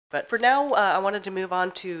But for now, I wanted to move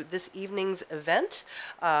on to this evening's event,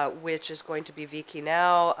 which is going to be Vi Khi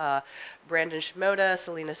Nao, Brandon Shimoda,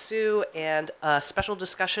 Celina Su, and a special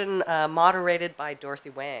discussion moderated by Dorothy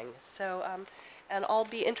Wang. And I'll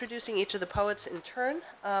be introducing each of the poets in turn.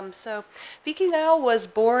 Vi Khi Nao was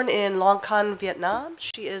born in Long Can, Vietnam.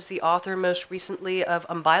 She is the author most recently of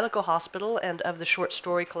Umbilical Hospital and of the short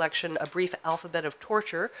story collection A Brief Alphabet of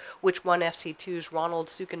Torture, which won FC2's Ronald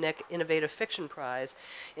Sukanik Innovative Fiction Prize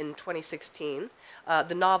in 2016.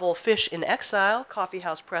 The novel Fish in Exile,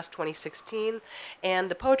 Coffeehouse Press 2016,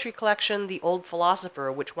 and the poetry collection The Old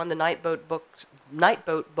Philosopher, which won the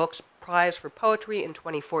Nightboat Books Prize for Poetry in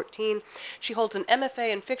 2014. She holds an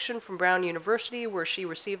MFA in fiction from Brown University, where she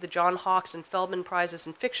received the John Hawkes and Feldman Prizes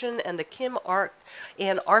in fiction and the Kim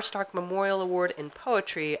Ann Arstock Memorial Award in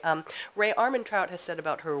poetry. Ray Armentrout has said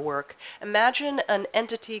about her work, imagine an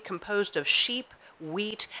entity composed of sheep,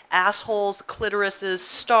 wheat, assholes, clitorises,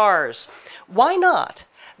 stars. Why not?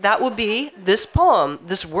 That would be this poem,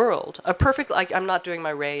 this world, a perfect, I'm not doing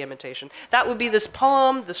my Ray imitation. That would be this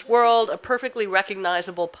poem, this world, a perfectly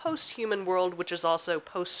recognizable post-human world, which is also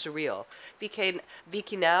post-surreal. Vi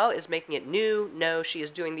Khi Nao is making it new. No, she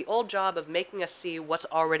is doing the old job of making us see what's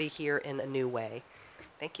already here in a new way.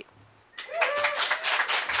 Thank you.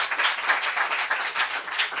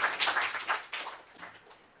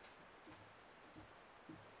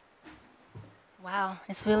 Wow,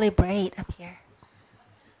 it's really bright up here.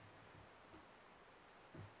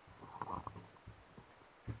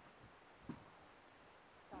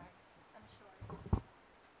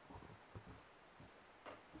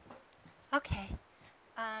 Okay.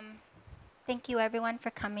 Thank you everyone for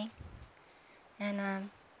coming. And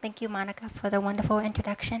thank you, Monica, for the wonderful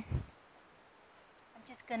introduction. I'm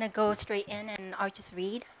just going to go straight in and I'll just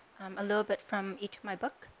read a little bit from each of my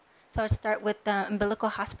book. So I'll start with the Umbilical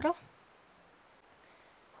Hospital.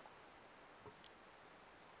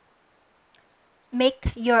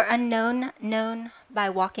 Make your unknown known by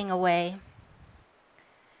walking away.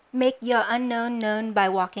 Make your unknown known by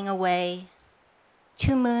walking away.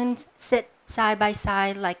 Two moons sit side by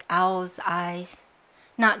side like owls' eyes,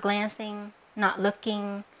 not glancing, not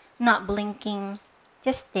looking, not blinking,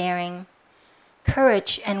 just staring.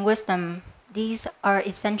 Courage and wisdom, these are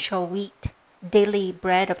essential wheat, daily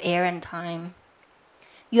bread of air and time.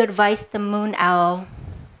 You advise the moon owl,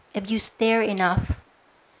 if you stare enough,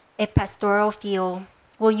 a pastoral field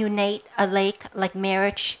will unite a lake like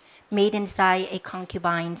marriage made inside a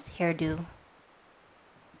concubine's hairdo.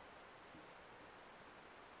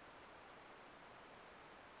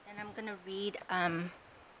 And I'm going to read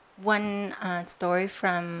one story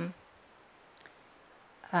from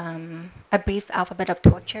A Brief Alphabet of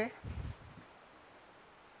Torture.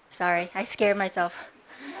 Sorry, I scared myself.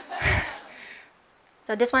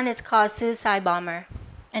 So this one is called Suicide Bomber.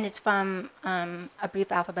 And it's from A Brief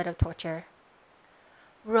Alphabet of Torture.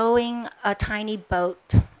 Rowing a tiny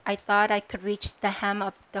boat, I thought I could reach the hem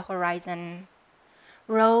of the horizon.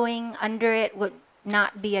 Rowing under it would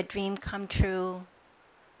not be a dream come true.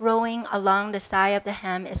 Rowing along the side of the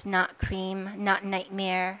hem is not cream, not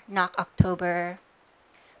nightmare, not October.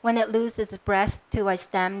 When it loses breath to a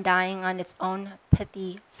stem dying on its own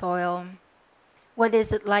pithy soil. What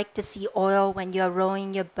is it like to see oil when you're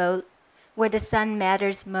rowing your boat where the sun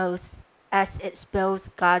matters most as it spills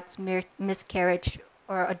God's miscarriage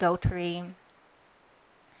or adultery?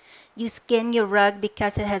 You skin your rug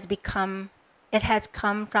because it has come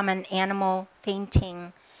from an animal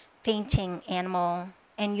fainting animal,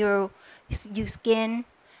 and you skin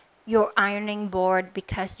your ironing board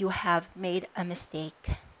because you have made a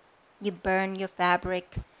mistake. You burn your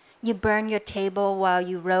fabric, you burn your table while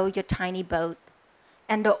you row your tiny boat,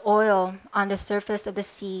 and the oil on the surface of the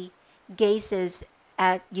sea gazes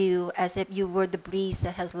at you as if you were the breeze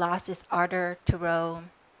that has lost its ardor to row.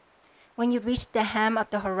 When you reach the hem of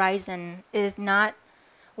the horizon, it is not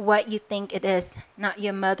what you think it is, not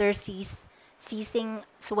your mother ceasing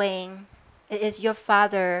swaying. It is your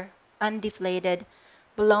father, undeflated,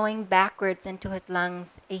 blowing backwards into his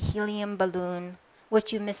lungs, a helium balloon,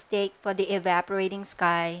 which you mistake for the evaporating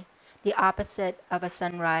sky, the opposite of a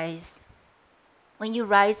sunrise. When you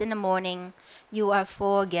rise in the morning, you are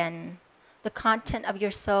full again. The content of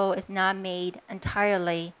your soul is not made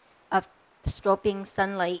entirely of strobing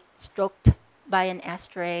sunlight stroked by an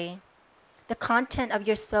astray. The content of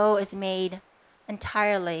your soul is made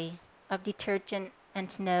entirely of detergent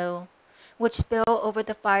and snow, which spill over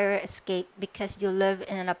the fire escape because you live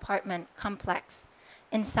in an apartment complex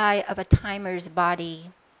inside of a timer's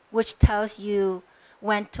body, which tells you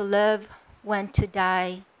when to live, when to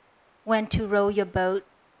die, when to row your boat,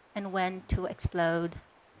 and when to explode.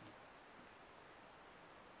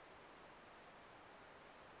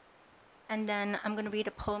 And then I'm going to read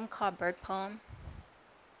a poem called Bird Poem.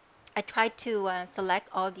 I tried to select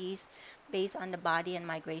all these based on the body and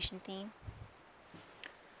migration theme.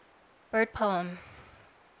 Bird Poem.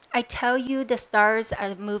 I tell you the stars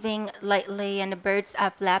are moving lightly and the birds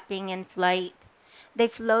are flapping in flight. They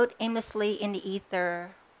float aimlessly in the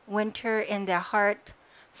ether, winter in their heart,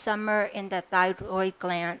 summer in the thyroid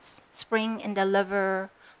glands, spring in the liver,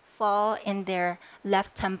 fall in their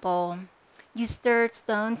left temple. You stir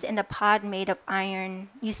stones in a pot made of iron.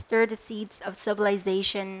 You stir the seeds of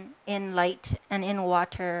civilization in light and in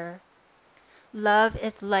water. Love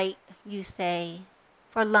is light, you say.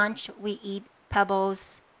 For lunch, we eat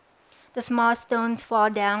pebbles. The small stones fall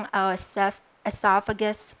down our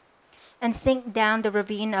esophagus and sink down the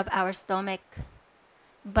ravine of our stomach.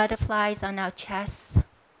 Butterflies on our chests.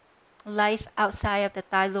 Life outside of the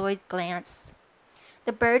thyroid glands.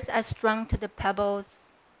 The birds are strung to the pebbles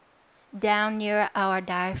down near our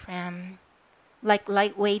diaphragm, like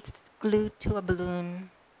lightweights glued to a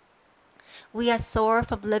balloon. We are sore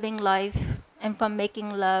from living life and from making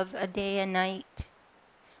love a day and night.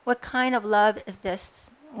 What kind of love is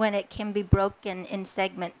this when it can be broken in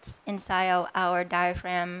segments inside our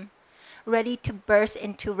diaphragm, ready to burst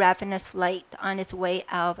into ravenous flight on its way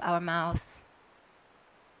out of our mouths?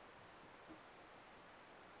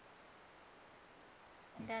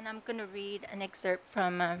 And then I'm going to read an excerpt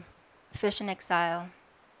from Fish in Exile.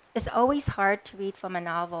 It's always hard to read from a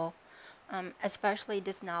novel, especially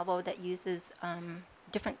this novel that uses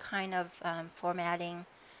different kind of formatting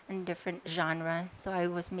and different genre. So I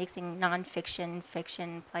was mixing nonfiction,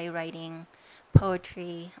 fiction, playwriting,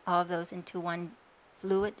 poetry, all of those into one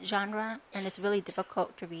fluid genre, and it's really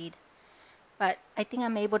difficult to read. But I think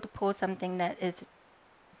I'm able to pull something that is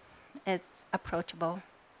approachable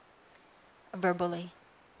verbally.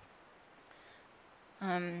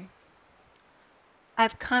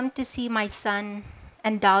 I've come to see my son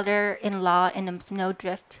and daughter-in-law in a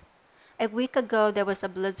snowdrift. A week ago, there was a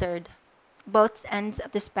blizzard. Both ends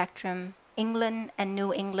of the spectrum, England and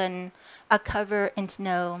New England, are covered in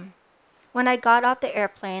snow. When I got off the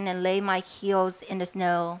airplane and laid my heels in the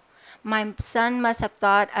snow, my son must have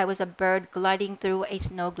thought I was a bird gliding through a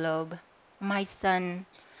snow globe. My son.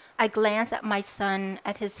 I glanced at my son,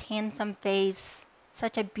 at his handsome face.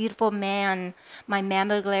 Such a beautiful man, my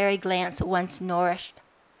mammillary glance once nourished.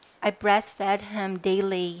 I breastfed him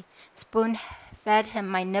daily, spoon-fed him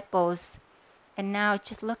my nipples, and now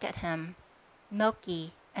just look at him,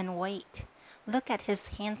 milky and white. Look at his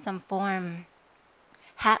handsome form.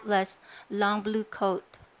 Hatless, long blue coat,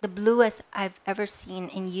 the bluest I've ever seen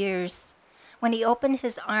in years. When he opened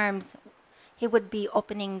his arms, he would be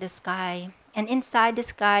opening the sky. And inside the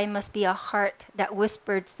sky must be a heart that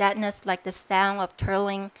whispered sadness like the sound of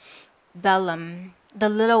twirling vellum. The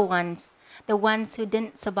little ones, the ones who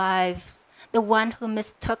didn't survive, the one who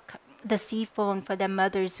mistook the sea foam for their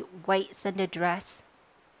mother's white Sunday dress.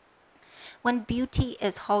 When beauty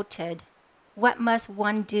is halted, what must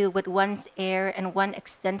one do with one's air and one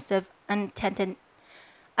extensive, untenanted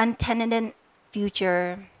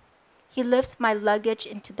future? He lifts my luggage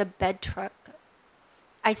into the bed truck.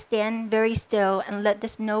 I stand very still and let the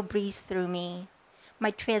snow breathe through me.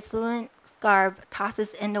 My translucent scarf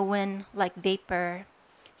tosses in the wind like vapor.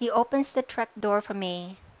 He opens the truck door for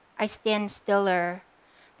me. I stand stiller.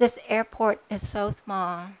 This airport is so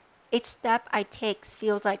small. Each step I take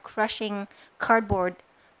feels like crushing cardboard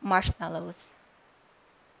marshmallows.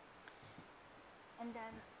 And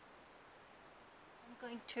then I'm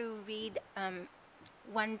going to read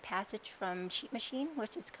one passage from Sheet Machine,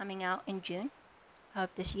 which is coming out in June of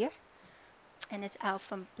this year, and it's out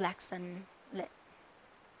from Black Sun Lit.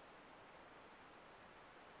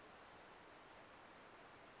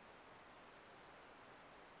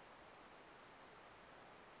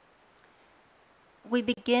 We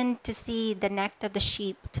begin to see the neck of the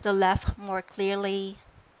sheep to the left more clearly,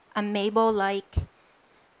 a Mabel-like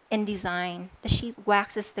in design. The sheep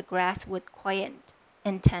waxes the grass with quiet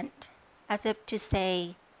intent, as if to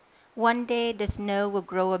say, one day the snow will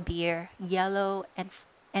grow a beard, yellow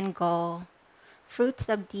and gold, fruits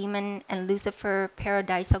of demon and Lucifer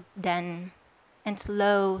paradisal den. And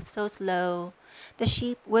slow, so slow, the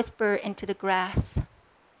sheep whisper into the grass,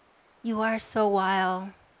 you are so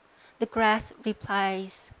wild. The grass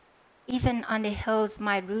replies, even on the hills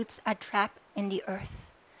my roots are trapped in the earth.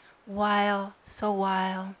 Wild, so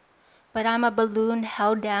wild, but I'm a balloon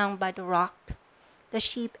held down by the rock. The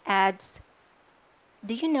sheep adds,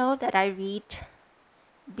 do you know that I read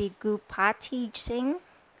Bigupati Singh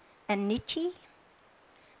and Nietzsche?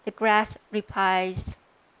 The grass replies,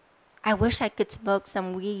 I wish I could smoke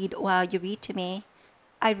some weed while you read to me.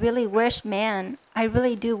 I really wish, man, I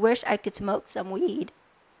really do wish I could smoke some weed.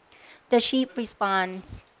 The sheep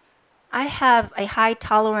responds, I have a high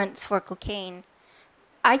tolerance for cocaine.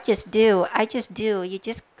 I just do. I just do. You're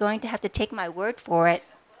just going to have to take my word for it.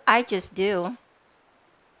 I just do.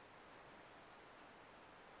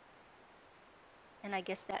 And I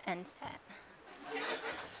guess that ends that.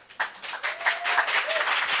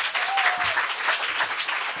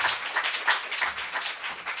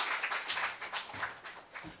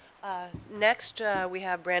 Next, we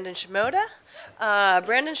have Brandon Shimoda.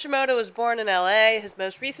 Brandon Shimoda was born in LA. His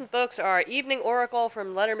most recent books are Evening Oracle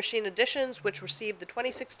from Letter Machine Editions, which received the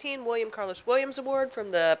 2016 William Carlos Williams Award from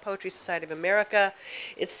the Poetry Society of America.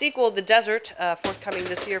 Its sequel, The Desert, forthcoming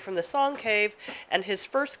this year from the Song Cave, and his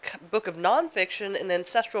first book of nonfiction, an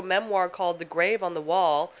ancestral memoir called The Grave on the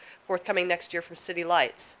Wall, forthcoming next year from City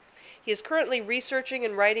Lights. He is currently researching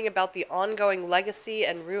and writing about the ongoing legacy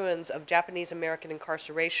and ruins of Japanese American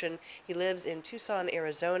incarceration. He lives in Tucson,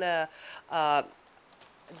 Arizona.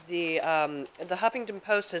 The Huffington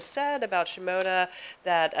Post has said about Shimoda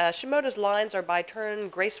that Shimoda's lines are by turn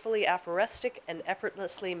gracefully aphoristic and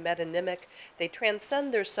effortlessly metonymic. They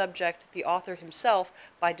transcend their subject, the author himself,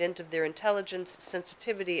 by dint of their intelligence,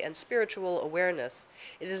 sensitivity, and spiritual awareness.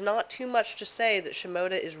 It is not too much to say that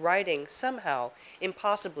Shimoda is writing, somehow,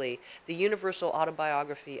 impossibly, the universal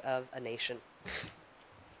autobiography of a nation.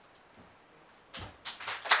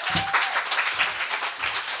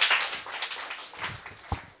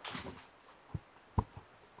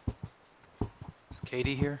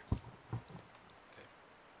 Katie here?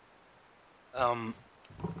 Okay.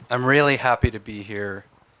 I'm really happy to be here.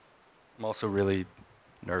 I'm also really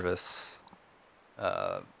nervous,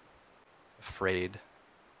 afraid,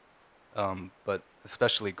 but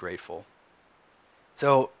especially grateful.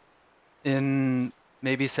 So in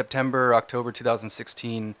maybe September, October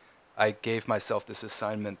 2016, I gave myself this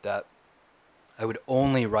assignment that I would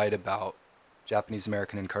only write about Japanese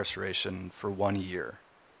American incarceration for 1 year.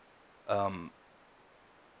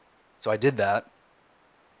 So I did that,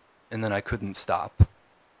 and then I couldn't stop,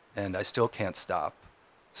 and I still can't stop.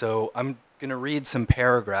 So I'm going to read some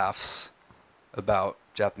paragraphs about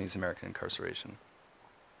Japanese American incarceration.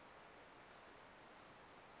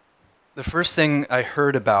 The first thing I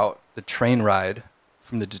heard about the train ride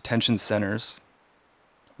from the detention centers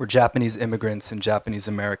where Japanese immigrants and Japanese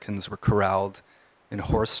Americans were corralled in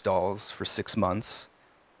horse stalls for 6 months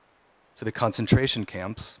to the concentration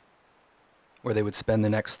camps where they would spend the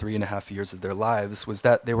next 3.5 years of their lives was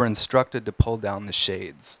that they were instructed to pull down the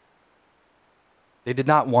shades. They did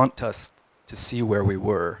not want us to see where we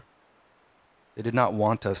were. They did not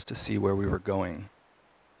want us to see where we were going.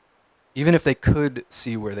 Even if they could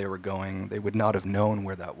see where they were going, they would not have known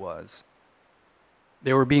where that was.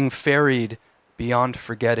 They were being ferried beyond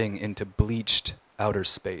forgetting into bleached outer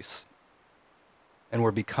space, and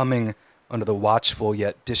were becoming, under the watchful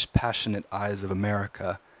yet dispassionate eyes of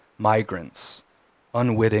America, migrants,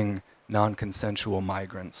 unwitting, non-consensual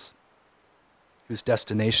migrants, whose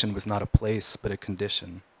destination was not a place but a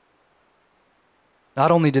condition.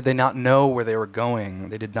 Not only did they not know where they were going,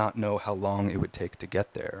 they did not know how long it would take to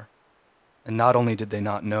get there. And not only did they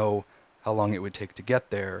not know how long it would take to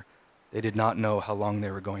get there, they did not know how long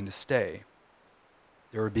they were going to stay.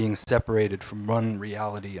 They were being separated from one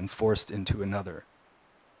reality and forced into another.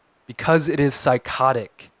 Because it is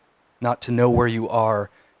psychotic not to know where you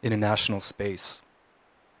are in a national space,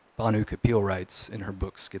 Banu Kapil writes in her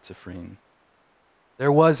book Schizophrene.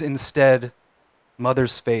 There was instead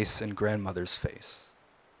mother's face and grandmother's face,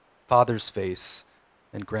 father's face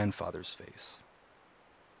and grandfather's face.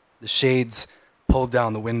 The shades pulled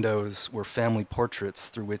down the windows were family portraits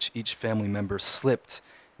through which each family member slipped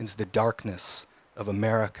into the darkness of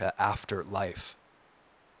America after life.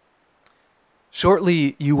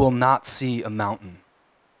 Shortly, you will not see a mountain.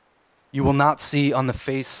 You will not see on the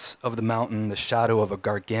face of the mountain the shadow of a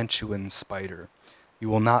gargantuan spider. You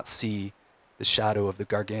will not see the shadow of the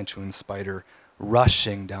gargantuan spider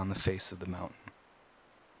rushing down the face of the mountain.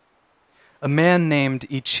 A man named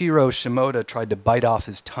Ichiro Shimoda tried to bite off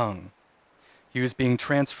his tongue. He was being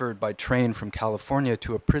transferred by train from California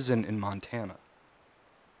to a prison in Montana.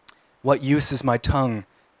 What use is my tongue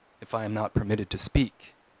if I am not permitted to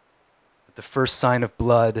speak? At the first sign of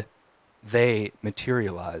blood, they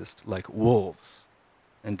materialized like wolves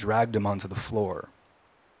and dragged him onto the floor.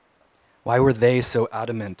 Why were they so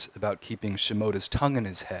adamant about keeping Shimoda's tongue in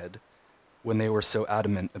his head when they were so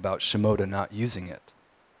adamant about Shimoda not using it?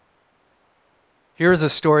 Here is a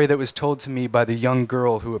story that was told to me by the young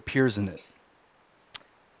girl who appears in it.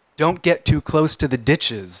 Don't get too close to the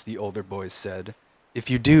ditches, the older boys said.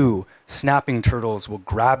 If you do, snapping turtles will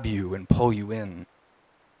grab you and pull you in.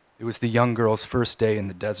 It was the young girl's first day in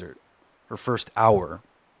the desert, her first hour.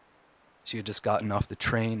 She had just gotten off the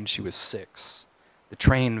train. She was 6. The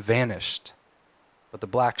train vanished, but the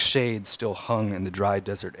black shade still hung in the dry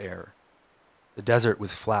desert air. The desert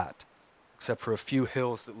was flat, except for a few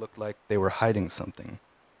hills that looked like they were hiding something.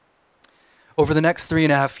 Over the next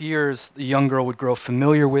 3.5 years, the young girl would grow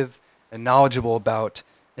familiar with and knowledgeable about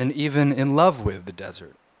and even in love with the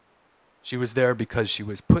desert. She was there because she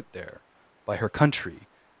was put there by her country,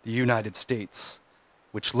 the United States,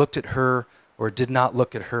 which looked at her or did not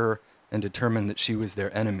look at her and determined that she was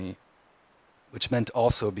their enemy, which meant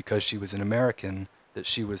also because she was an American that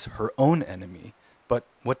she was her own enemy. But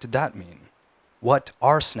what did that mean? What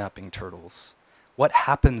are snapping turtles? What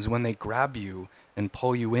happens when they grab you and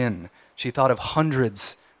pull you in? She thought of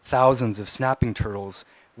hundreds, thousands of snapping turtles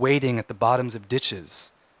waiting at the bottoms of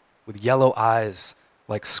ditches with yellow eyes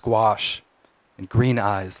like squash and green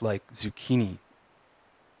eyes like zucchini.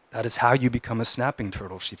 That is how you become a snapping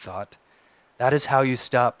turtle, she thought. That is how you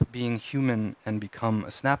stop being human and become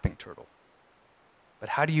a snapping turtle. But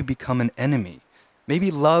how do you become an enemy?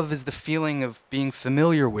 Maybe love is the feeling of being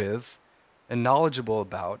familiar with and knowledgeable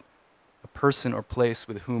about a person or place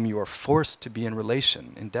with whom you are forced to be in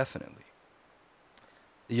relation indefinitely.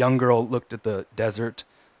 The young girl looked at the desert,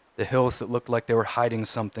 the hills that looked like they were hiding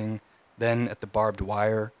something, then at the barbed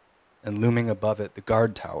wire, and looming above it, the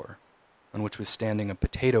guard tower, on which was standing a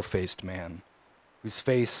potato-faced man, whose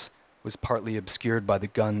face was partly obscured by the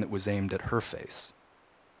gun that was aimed at her face.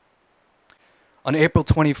 On April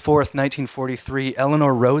 24th, 1943,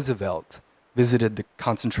 Eleanor Roosevelt visited the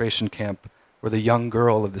concentration camp where the young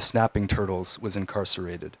girl of the snapping turtles was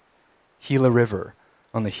incarcerated, Gila River,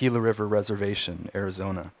 on the Gila River Reservation,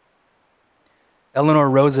 Arizona. Eleanor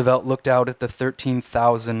Roosevelt looked out at the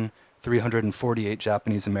 13,348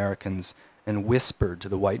 Japanese Americans and whispered to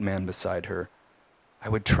the white man beside her, "I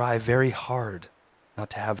would try very hard not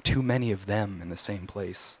to have too many of them in the same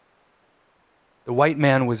place." The white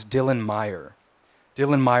man was Dylan Meyer.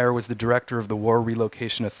 Dylan Meyer was the director of the War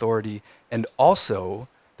Relocation Authority and also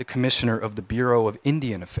the commissioner of the Bureau of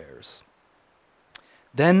Indian Affairs.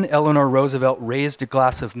 Then Eleanor Roosevelt raised a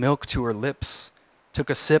glass of milk to her lips, took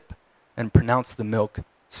a sip, and pronounced the milk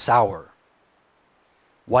sour.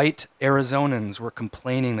 White Arizonans were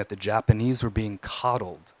complaining that the Japanese were being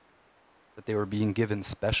coddled, that they were being given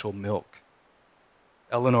special milk.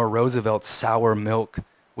 Eleanor Roosevelt's sour milk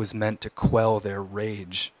was meant to quell their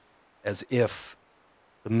rage, as if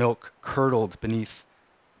the milk curdled beneath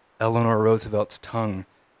Eleanor Roosevelt's tongue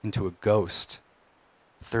into a ghost,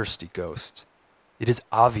 thirsty ghost. "It is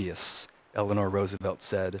obvious," Eleanor Roosevelt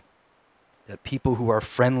said, "that people who are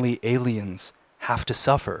friendly aliens have to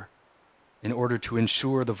suffer in order to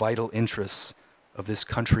ensure the vital interests of this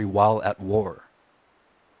country while at war.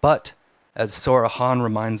 But, as Sora Han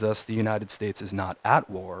reminds us, the United States is not at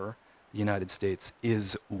war. The United States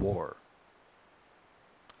is war."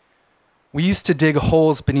 "We used to dig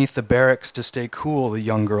holes beneath the barracks to stay cool," the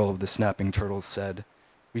young girl of the snapping turtles said.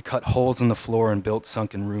 "We cut holes in the floor and built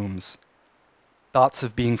sunken rooms. Thoughts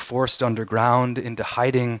of being forced underground into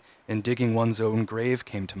hiding and digging one's own grave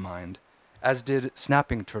came to mind, as did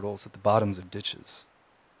snapping turtles at the bottoms of ditches."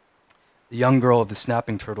 The young girl of the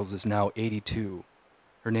snapping turtles is now 82.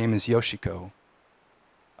 Her name is Yoshiko.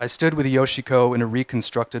 I stood with Yoshiko in a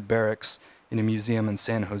reconstructed barracks in a museum in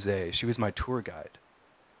San Jose. She was my tour guide.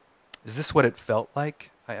 "Is this what it felt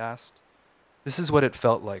like?" I asked. "This is what it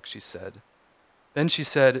felt like," she said. Then she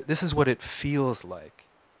said, "This is what it feels like,"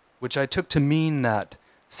 which I took to mean that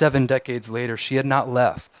 7 decades later she had not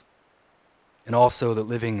left, and also that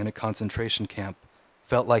living in a concentration camp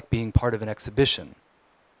felt like being part of an exhibition.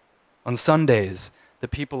 On Sundays, the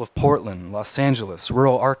people of Portland, Los Angeles,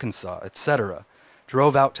 rural Arkansas, etc.,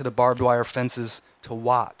 drove out to the barbed wire fences to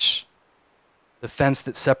watch. The fence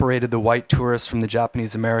that separated the white tourists from the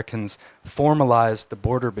Japanese Americans formalized the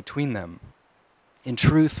border between them. In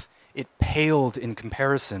truth, it paled in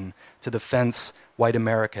comparison to the fence white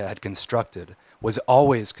America had constructed, was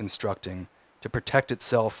always constructing, to protect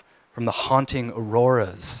itself from the haunting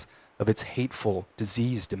auroras of its hateful,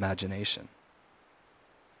 diseased imagination.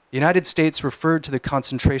 The United States referred to the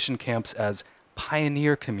concentration camps as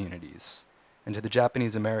pioneer communities, and to the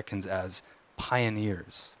Japanese Americans as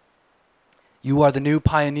pioneers. "You are the new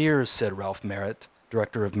pioneers," said Ralph Merritt,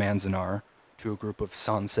 director of Manzanar, to a group of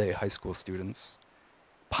Sansei high school students.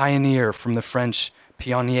 Pioneer, from the French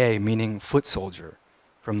pionnier, meaning foot soldier,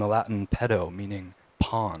 from the Latin pedo, meaning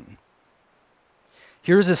pawn.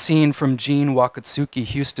 Here's a scene from Jean Wakatsuki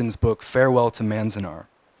Houston's book, Farewell to Manzanar.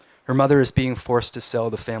 Her mother is being forced to sell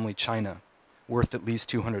the family china, worth at least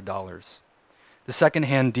 $200. The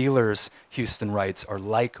second-hand dealers, Houston writes, are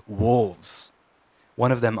like wolves.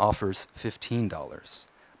 One of them offers $15.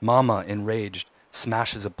 Mama, enraged,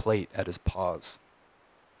 smashes a plate at his paws.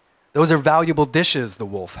 Those are valuable dishes, the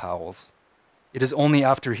wolf howls. It is only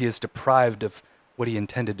after he is deprived of what he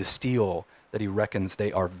intended to steal that he reckons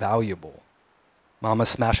they are valuable. Mama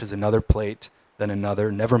smashes another plate, then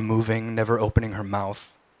another, never moving, never opening her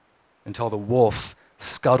mouth, until the wolf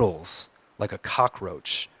scuttles like a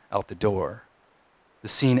cockroach out the door. The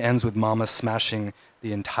scene ends with Mama smashing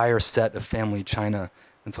the entire set of family china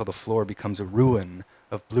until the floor becomes a ruin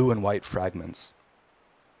of blue and white fragments.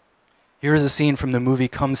 Here is a scene from the movie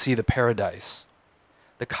Come See the Paradise.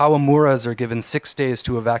 The Kawamuras are given 6 days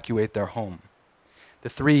to evacuate their home. The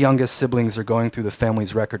 3 youngest siblings are going through the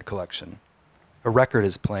family's record collection. A record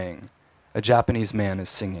is playing. A Japanese man is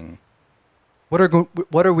singing. What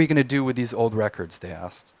are we going to do with these old records, they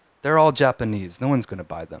asked. They're all Japanese. No one's going to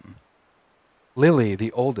buy them. Lily,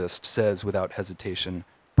 the oldest, says without hesitation,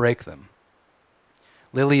 break them.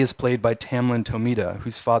 Lily is played by Tamlin Tomita,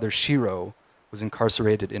 whose father Shiro was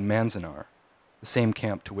incarcerated in Manzanar, the same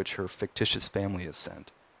camp to which her fictitious family is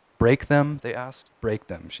sent. Break them, they asked. Break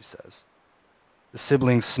them, she says. The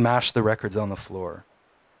siblings smash the records on the floor.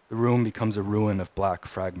 The room becomes a ruin of black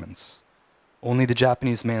fragments. Only the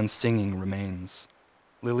Japanese man singing remains.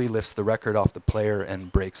 Lily lifts the record off the player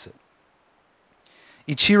and breaks it.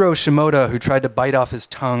 Ichiro Shimoda, who tried to bite off his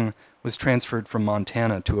tongue, was transferred from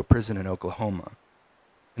Montana to a prison in Oklahoma.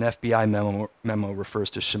 An FBI memo refers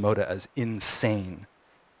to Shimoda as insane.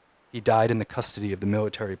 He died in the custody of the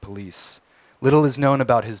military police. Little is known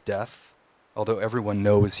about his death, although everyone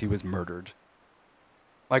knows he was murdered.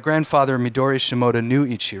 My grandfather, Midori Shimoda, knew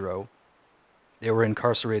Ichiro. They were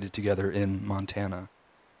incarcerated together in Montana.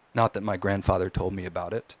 Not that my grandfather told me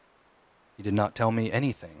about it. He did not tell me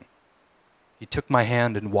anything. He took my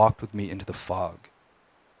hand and walked with me into the fog.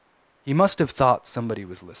 He must have thought somebody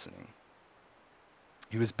was listening.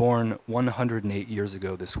 He was born 108 years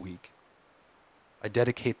ago this week. I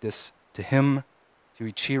dedicate this to him, to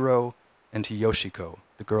Ichiro, and to Yoshiko,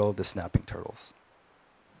 the girl of the snapping turtles.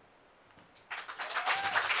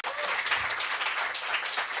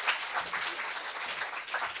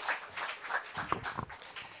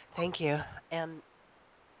 Thank you. And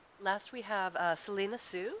last we have Celina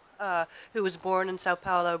Su, who was born in Sao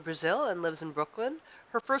Paulo, Brazil, and lives in Brooklyn.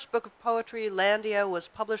 Her first book of poetry, Landia, was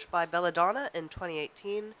published by Belladonna in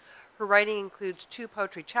 2018. Her writing includes 2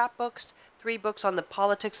 poetry chapbooks, 3 books on the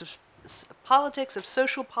politics of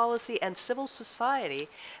social policy and civil society,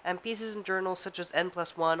 and pieces in journals such as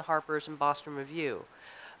N+1, Harper's, and Boston Review.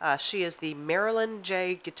 She is the Marilyn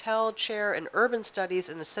J. Gittell Chair in Urban Studies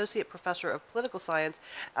and Associate Professor of Political Science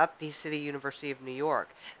at the City University of New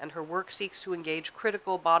York, and her work seeks to engage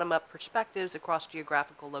critical bottom-up perspectives across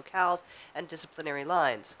geographical locales and disciplinary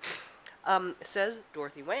lines. Says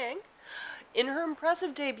Dorothy Wang. In her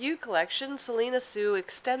impressive debut collection, Celina Su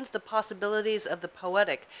extends the possibilities of the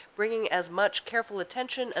poetic, bringing as much careful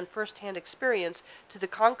attention and first-hand experience to the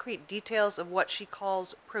concrete details of what she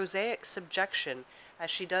calls prosaic subjection, as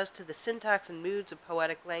she does to the syntax and moods of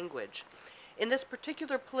poetic language. In this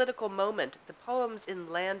particular political moment, the poems in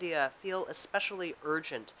Landia feel especially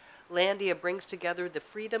urgent. Landia brings together the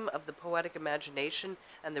freedom of the poetic imagination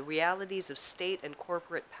and the realities of state and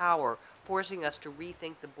corporate power, forcing us to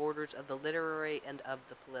rethink the borders of the literary and of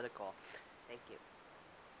the political. Thank you.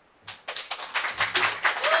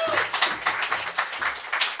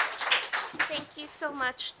 Thank you so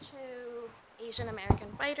much to Asian American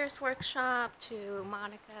Writers Workshop, to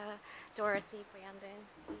Monica, Dorothy, Brandon.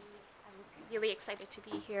 I'm really excited to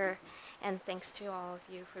be here, and thanks to all of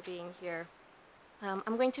you for being here.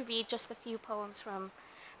 I'm going to read just a few poems from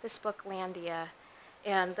this book, Landia.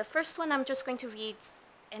 And the first one, I'm just going to read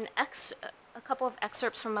a couple of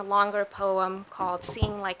excerpts from a longer poem called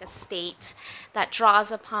Seeing Like a State that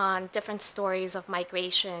draws upon different stories of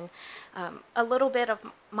migration, a little bit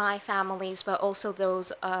of my family's, but also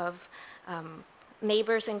those of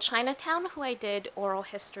neighbors in Chinatown who I did oral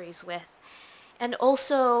histories with, and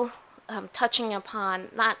also touching upon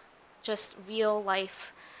not just real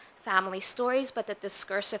life family stories, but the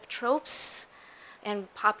discursive tropes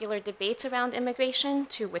and popular debates around immigration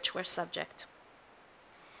to which we're subject.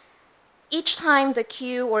 Each time the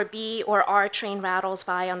Q or B or R train rattles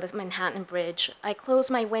by on the Manhattan Bridge, I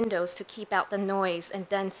close my windows to keep out the noise and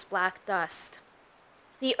dense black dust.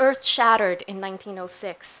 The earth shattered in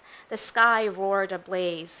 1906. The sky roared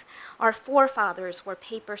ablaze. Our forefathers were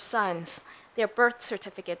paper sons, their birth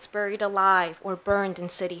certificates buried alive or burned in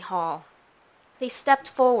City Hall. They stepped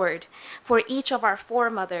forward, for each of our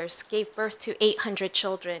foremothers gave birth to 800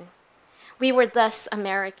 children. We were thus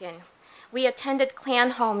American. We attended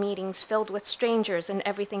clan hall meetings filled with strangers in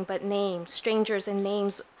everything but name, strangers in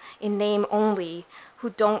names in name only,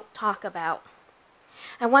 who don't talk about.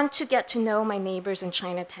 I want to get to know my neighbors in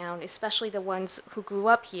Chinatown, especially the ones who grew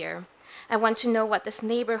up here. I want to know what this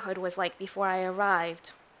neighborhood was like before I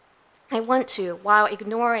arrived. I want to, while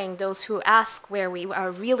ignoring those who ask where we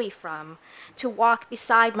are really from, to walk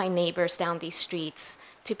beside my neighbors down these streets,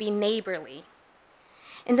 to be neighborly.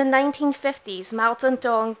 In the 1950s, Mao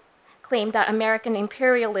Zedong claimed that American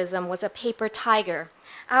imperialism was a paper tiger,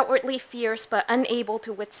 outwardly fierce but unable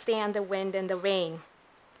to withstand the wind and the rain.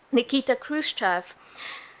 Nikita Khrushchev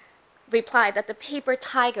replied that the paper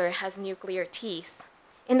tiger has nuclear teeth.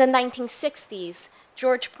 In the 1960s,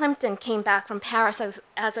 George Plimpton came back from Paris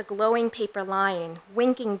as a glowing paper lion,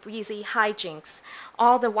 winking breezy hijinks,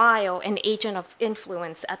 all the while an agent of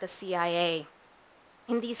influence at the CIA.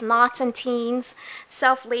 In these knots and teens,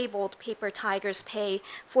 self-labeled paper tigers pay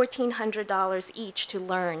 $1,400 each to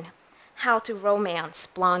learn how to romance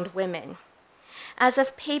blonde women. As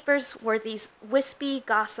if papers were these wispy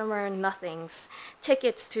gossamer nothings,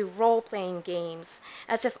 tickets to role-playing games,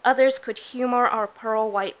 as if others could humor our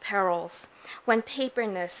pearl-white perils, when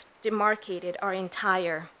paperness demarcated our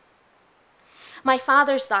entire. My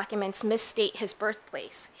father's documents misstate his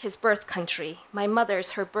birthplace, his birth country, my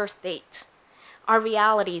mother's her birth date. Our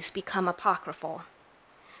realities become apocryphal.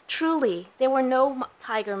 Truly, there were no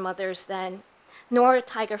tiger mothers then, nor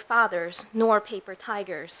tiger fathers, nor paper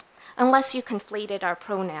tigers, unless you conflated our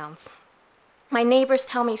pronouns. My neighbors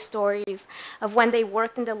tell me stories of when they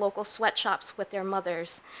worked in the local sweatshops with their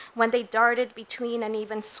mothers, when they darted between and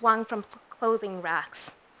even swung from clothing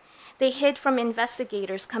racks. They hid from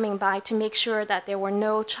investigators coming by to make sure that there were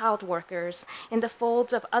no child workers in the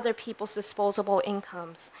folds of other people's disposable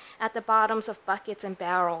incomes, at the bottoms of buckets and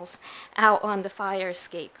barrels, out on the fire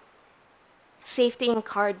escape. Safety in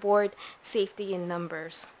cardboard, safety in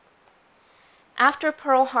numbers. After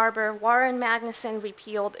Pearl Harbor, Warren Magnuson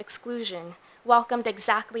repealed exclusion, welcomed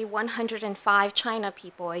exactly 105 China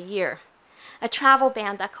people a year, a travel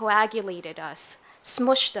ban that coagulated us,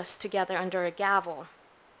 smushed us together under a gavel.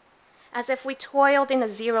 As if we toiled in a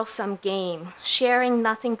zero-sum game, sharing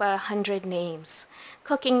nothing but 100 names,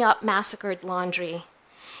 cooking up massacred laundry.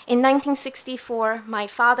 In 1964, my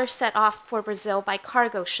father set off for Brazil by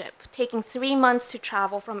cargo ship, taking 3 months to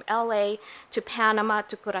travel from LA to Panama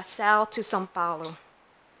to Curaçao to São Paulo.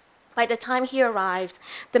 By the time he arrived,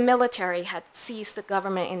 the military had seized the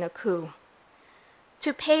government in a coup.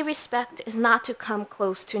 To pay respect is not to come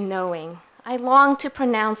close to knowing. I long to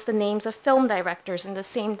pronounce the names of film directors in the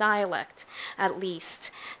same dialect, at least,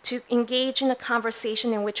 to engage in a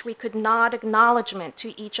conversation in which we could nod acknowledgement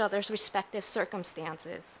to each other's respective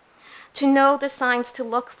circumstances, to know the signs to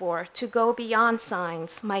look for, to go beyond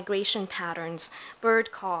signs, migration patterns,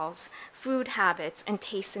 bird calls, food habits, and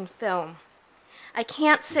tastes in film. I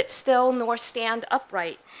can't sit still nor stand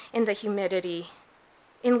upright in the humidity.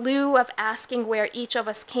 In lieu of asking where each of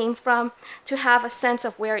us came from, to have a sense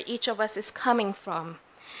of where each of us is coming from,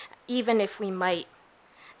 even if we might.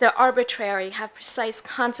 The arbitrary have precise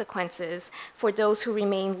consequences for those who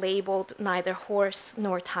remain labeled neither horse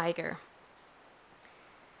nor tiger.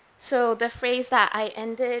 So the phrase that I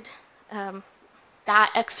ended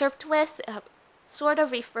that excerpt with sort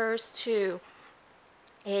of refers to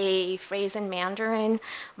a phrase in Mandarin,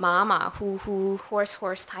 mama, hu, horse,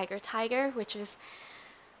 horse, tiger, tiger, which is,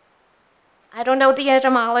 I don't know the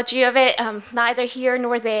etymology of it, neither here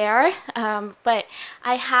nor there, but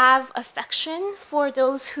I have affection for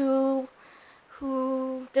those who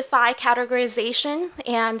defy categorization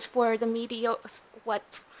and for the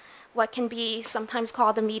what can be sometimes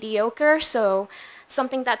called the mediocre. So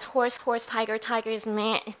something that's horse, horse, tiger, tiger is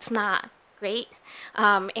meh, it's not great.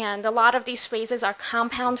 And a lot of these phrases are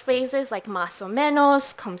compound phrases like más o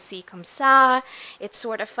menos, comme si, comme ça. It's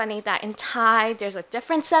sort of funny that in Thai, there's a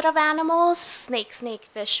different set of animals, snake, snake,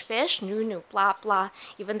 fish, fish, nu, nu, blah, blah,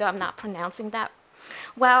 even though I'm not pronouncing that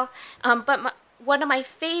well. But one of my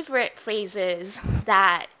favorite phrases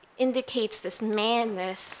that indicates this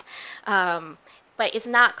madness, but is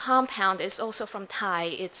not compound, is also from Thai.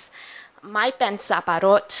 It's mai pen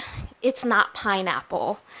saparot, it's not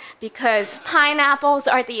pineapple, because pineapples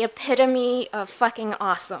are the epitome of fucking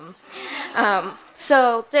awesome.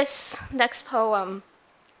 So this next poem,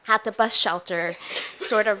 At the Bus Shelter,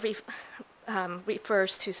 sort of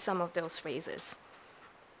refers to some of those phrases.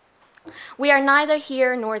 We are neither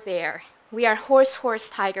here nor there. We are horse,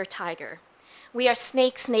 horse, tiger, tiger. We are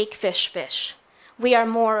snake, snake, fish, fish. We are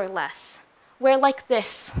more or less. We're like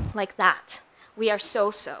this, like that. We are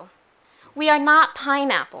so-so. We are not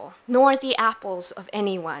pineapple, nor the apples of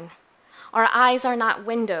anyone. Our eyes are not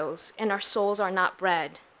windows, and our souls are not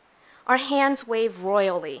bread. Our hands wave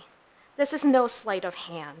royally. This is no sleight of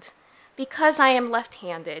hand. Because I am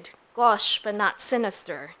left-handed, gauche but not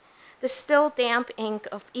sinister, the still damp ink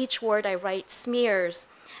of each word I write smears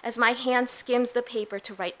as my hand skims the paper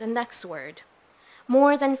to write the next word.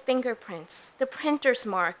 More than fingerprints, the printer's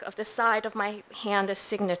mark of the side of my hand is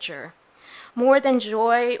signature. More than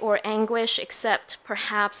joy or anguish, except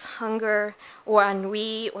perhaps hunger or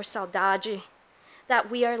ennui or saudade, that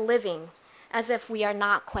we are living as if we are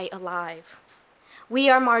not quite alive. We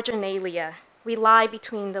are marginalia. We lie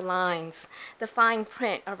between the lines, the fine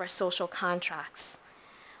print of our social contracts.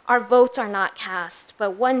 Our votes are not cast,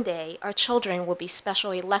 but one day our children will be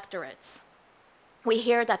special electorates. We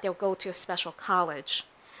hear that they'll go to a special college.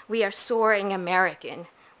 We are soaring American.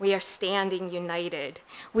 We are standing united.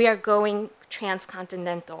 We are going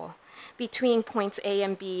transcontinental. Between points A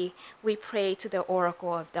and B, we pray to the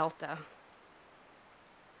Oracle of Delta.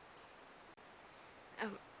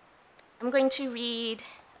 I'm going to read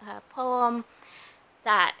a poem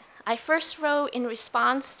that I first wrote in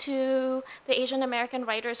response to the Asian American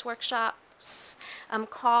Writers Workshop's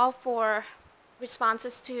call for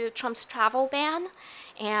responses to Trump's travel ban,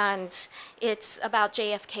 and it's about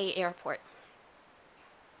JFK Airport.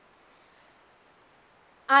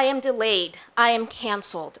 I am delayed. I am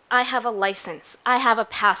canceled. I have a license. I have a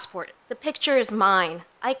passport. The picture is mine.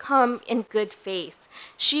 I come in good faith.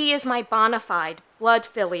 She is my bona fide, blood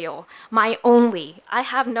filial, my only. I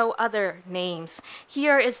have no other names.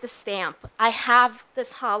 Here is the stamp. I have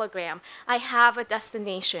this hologram. I have a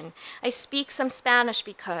destination. I speak some Spanish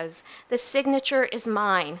because the signature is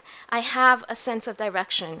mine. I have a sense of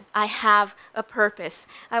direction. I have a purpose.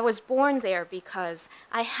 I was born there because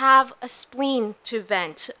I have a spleen to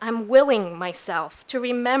vent. I'm willing myself to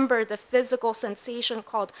remember the physical sensation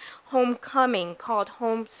called homecoming, called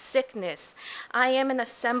homesickness. I am an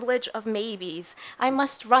assemblage of maybes. I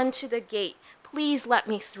must run to the gate. Please let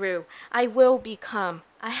me through. I will become.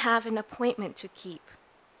 I have an appointment to keep.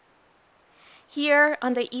 Here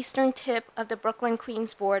on the eastern tip of the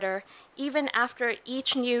Brooklyn-Queens border, even after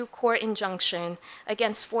each new court injunction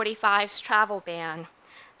against 45's travel ban,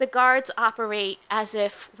 the guards operate as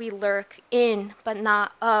if we lurk in but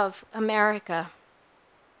not of America.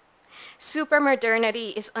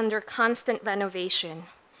 Supermodernity is under constant renovation.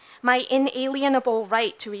 My inalienable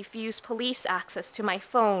right to refuse police access to my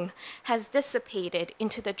phone has dissipated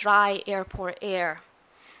into the dry airport air.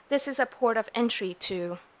 This is a port of entry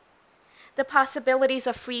to the possibilities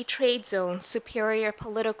of free trade zones, superior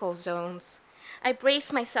political zones. I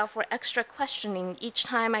brace myself for extra questioning each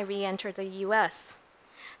time I re-enter the US.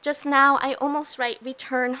 Just now, I almost write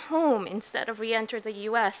return home instead of re-enter the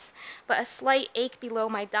US, but a slight ache below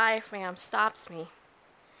my diaphragm stops me.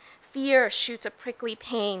 Fear shoots a prickly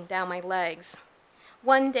pain down my legs.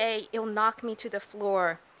 One day, it'll knock me to the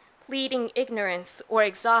floor, pleading ignorance or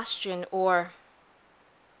exhaustion or...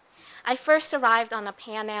 I first arrived on a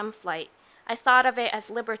Pan Am flight. I thought of it as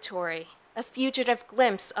liberatory, a fugitive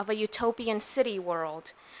glimpse of a utopian city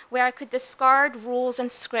world, where I could discard rules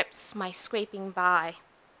and scripts my scraping by.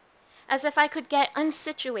 As if I could get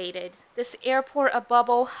unsituated, this airport a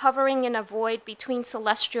bubble hovering in a void between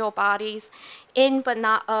celestial bodies, in but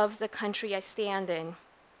not of the country I stand in.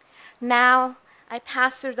 Now, I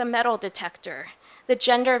pass through the metal detector, the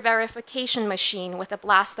gender verification machine with a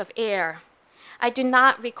blast of air. I do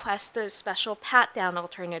not request the special pat-down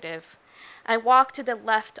alternative. I walk to the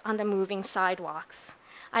left on the moving sidewalks.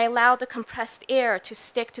 I allow the compressed air to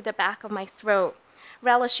stick to the back of my throat,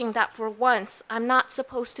 relishing that for once, I'm not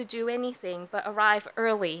supposed to do anything but arrive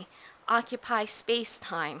early, occupy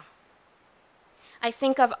space-time. I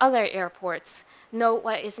think of other airports, note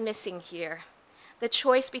what is missing here. The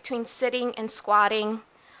choice between sitting and squatting,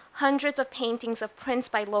 hundreds of paintings of prints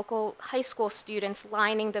by local high school students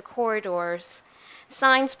lining the corridors,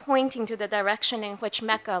 signs pointing to the direction in which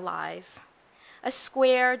Mecca lies. A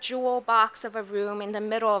square jewel box of a room in the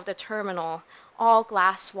middle of the terminal, all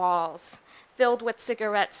glass walls, filled with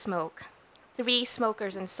cigarette smoke. 3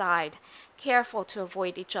 smokers inside, careful to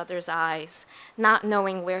avoid each other's eyes, not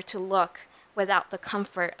knowing where to look without the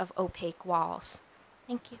comfort of opaque walls.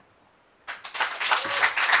 Thank you.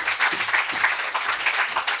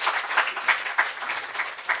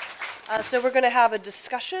 So we're going to have a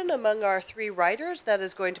discussion among our three writers that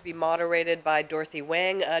is going to be moderated by Dorothy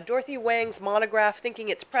Wang. Dorothy Wang's monograph, Thinking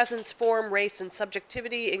Its Presence, Form, Race, and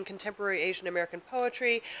Subjectivity in Contemporary Asian American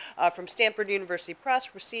Poetry from Stanford University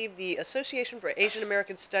Press, received the Association for Asian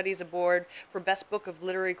American Studies Award for Best Book of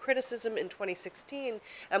Literary Criticism in 2016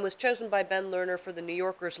 and was chosen by Ben Lerner for the New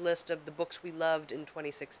Yorker's list of the books we loved in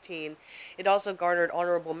 2016. It also garnered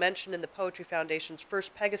honorable mention in the Poetry Foundation's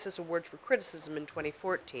first Pegasus Awards for Criticism in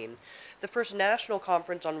 2014. The first national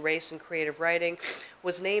conference on race and creative writing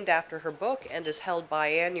was named after her book and is held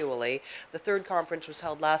biannually. The third conference was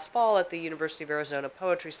held last fall at the University of Arizona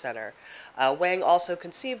Poetry Center. Wang also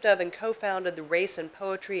conceived of and co-founded the Race in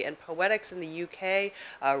Poetry and Poetics in the UK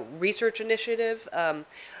research initiative,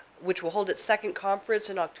 which will hold its second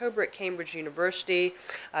conference in October at Cambridge University.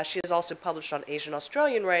 She has also published on Asian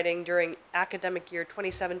Australian writing during academic year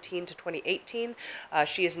 2017 to 2018.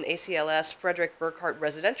 She is an ACLS Frederick Burkhardt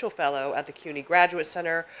Residential Fellow at the CUNY Graduate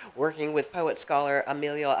Center, working with poet scholar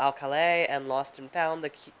Emilio Alcalay and Lost and Found,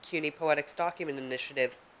 the CUNY Poetics Document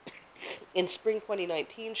Initiative. In spring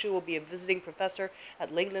 2019, she will be a visiting professor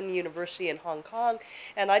at Lingnan University in Hong Kong.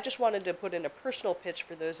 And I just wanted to put in a personal pitch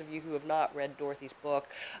for those of you who have not read Dorothy's book.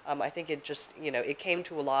 I think it just, it came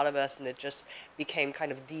to a lot of us, and it just became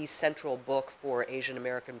kind of the central book for Asian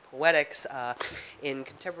American poetics in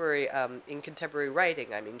contemporary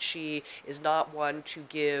writing. I mean, she is not one to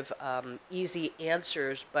give easy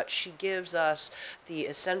answers, but she gives us the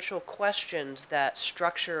essential questions that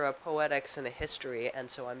structure a poetics and a history. And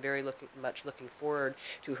so I'm very much looking forward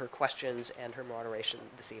to her questions and her moderation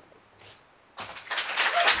this evening.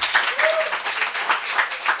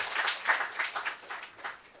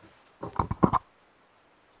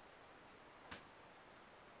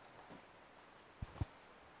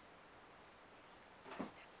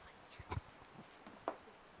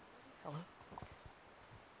 Hello.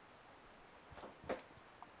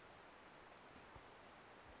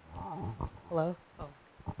 Hello. Oh.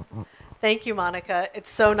 Thank you, Monica.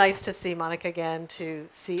 It's so nice to see Monica again.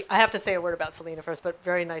 I have to say a word about Celina first, but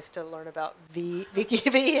very nice to learn about Vi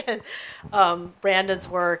and Brandon's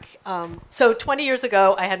work. So 20 years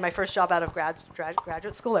ago, I had my first job out of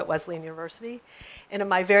graduate school at Wesleyan University. And in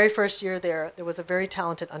my very first year there was a very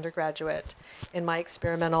talented undergraduate in my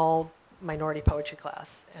experimental minority poetry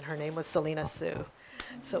class, and her name was Celina Su.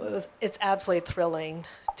 So it's absolutely thrilling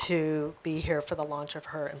to be here for the launch of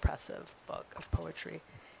her impressive book of poetry.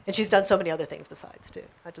 And she's done so many other things besides, too,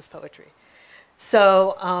 not just poetry.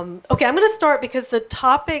 So, okay, I'm going to start because the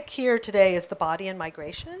topic here today is the body and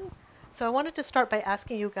migration. So I wanted to start by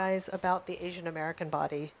asking you guys about the Asian American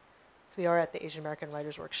body. So we are at the Asian American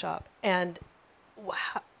Writers Workshop. And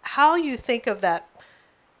how you think of that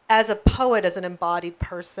as a poet, as an embodied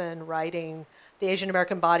person writing the Asian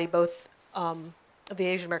American body, both the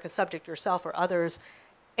Asian American subject, yourself or others,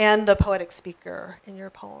 and the poetic speaker in your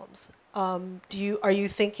poems. Are you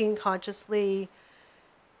thinking consciously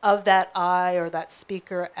of that I or that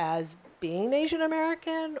speaker as being Asian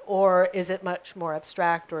American, or is it much more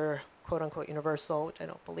abstract or quote unquote universal, which I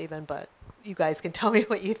don't believe in, but you guys can tell me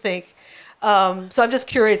what you think. So I'm just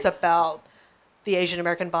curious about the Asian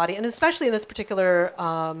American body, and especially in this particular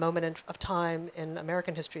moment of time in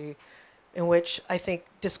American history, in which I think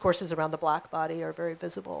discourses around the black body are very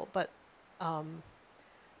visible, but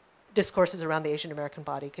discourses around the Asian American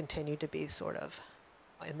body continue to be sort of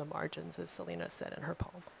in the margins, as Celina said in her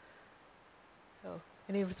poem. So,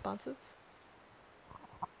 any responses?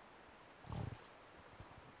 I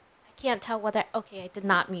can't tell whether, okay, I did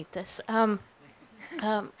not mute this. Well,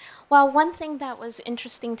 one thing that was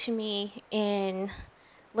interesting to me in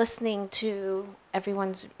listening to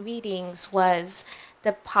everyone's readings was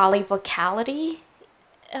the polyvocality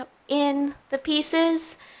in the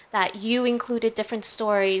pieces, that you included different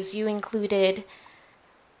stories, you included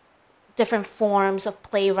different forms of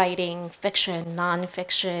playwriting, fiction,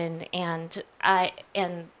 nonfiction, and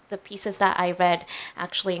the pieces that I read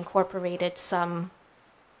actually incorporated some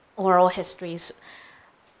oral histories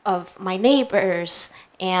of my neighbors.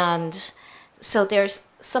 And so there's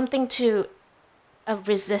something to a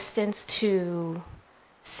resistance to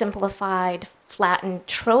simplified, flattened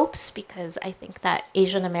tropes, because I think that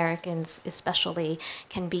Asian Americans especially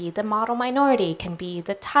can be the model minority, can be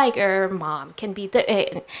the tiger mom, can be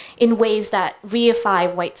in ways that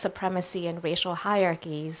reify white supremacy and racial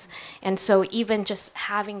hierarchies. And so even just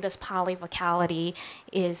having this polyvocality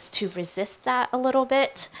is to resist that a little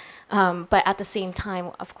bit. But at the same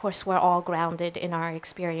time, of course, we're all grounded in our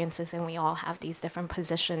experiences and we all have these different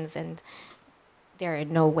positions and they're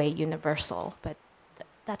in no way universal. But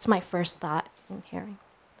that's my first thought in hearing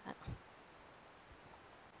that.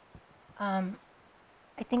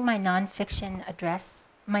 I think my nonfiction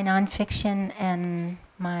and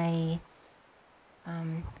my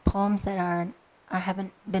poems that are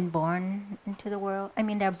haven't been born into the world. I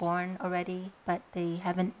mean, they're born already, but they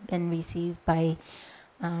haven't been received by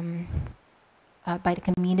the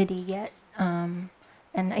community yet. And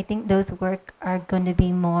I think those work are going to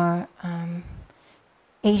be more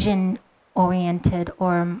Asian oriented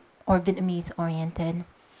or Vietnamese oriented.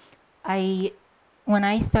 When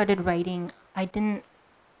I started writing, I didn't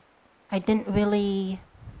really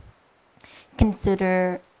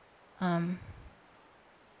consider the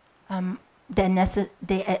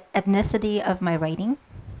ethnicity of my writing,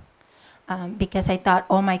 because I thought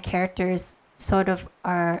all my characters sort of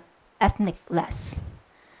are ethnic-less.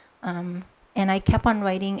 And I kept on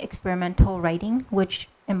writing experimental writing, which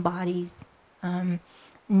embodies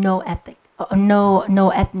no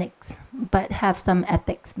ethnics, but have some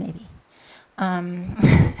ethics maybe.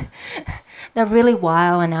 They're really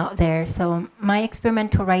wild and out there. So my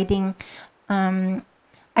experimental writing,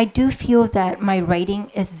 I do feel that my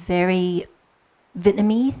writing is very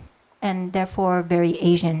Vietnamese and therefore very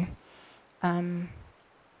Asian. Often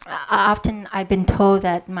I've been told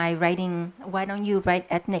that my writing, why don't you write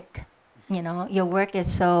ethnic? You know, your work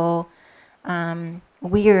is so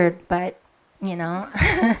weird, but, you know.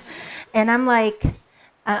 And I'm like,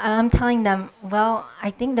 I'm telling them, well,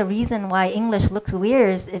 I think the reason why English looks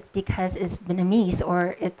weird is because it's Vietnamese,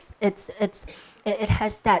 or it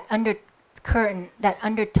has that undercurrent, that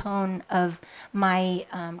undertone of my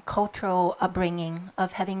cultural upbringing,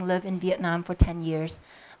 of having lived in Vietnam for 10 years,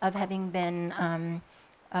 of having been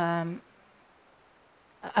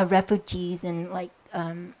refugees in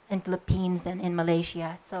in Philippines and in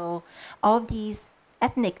Malaysia. So all of these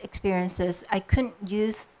ethnic experiences, I couldn't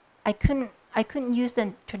use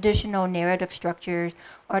the traditional narrative structures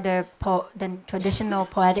or the traditional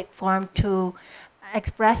poetic form to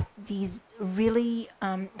express these really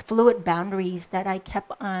fluid boundaries that I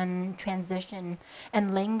kept on transition.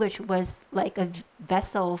 And language was like a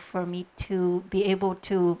vessel for me to be able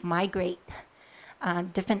to migrate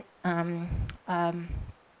different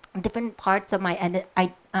parts of my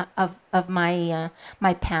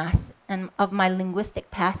my past and of my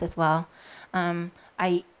linguistic past as well.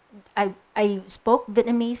 I spoke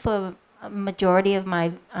Vietnamese for a majority of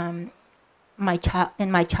my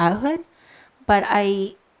childhood, but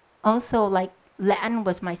I also, like, Latin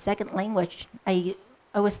was my second language. I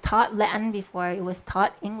was taught Latin before I was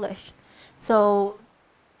taught English. So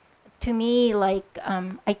to me, like,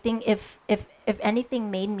 I think if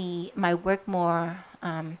anything made my work more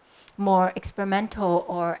experimental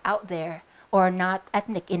or out there or not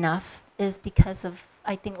ethnic enough, is because of,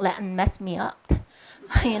 I think Latin messed me up.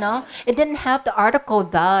 You know, it didn't have the article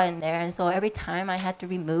 "the" in there, and so every time I had to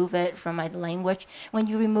remove it from my language. When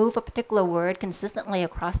you remove a particular word consistently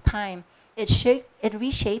across time, it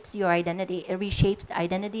reshapes your identity. It reshapes the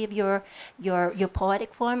identity of your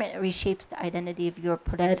poetic form, and it reshapes the identity of your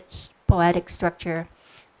poetic structure.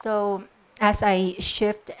 So as I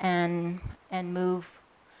shift and move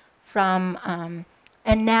from,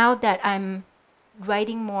 and now that I'm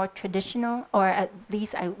writing more traditional, or at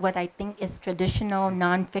least what I think is traditional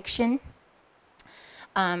nonfiction,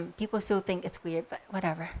 people still think it's weird, but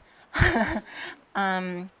whatever.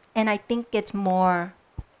 And I think it's more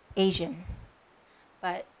Asian.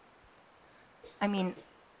 But I mean,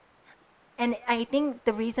 and I think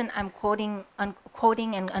the reason I'm quoting and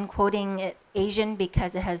unquoting it Asian,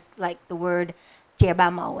 because it has like the word "chè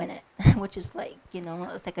ba mao" in it, which is like, you know,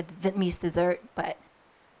 it's like a Vietnamese dessert, but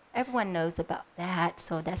everyone knows about that,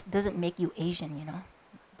 so that doesn't make you Asian, you know,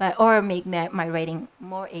 or make my writing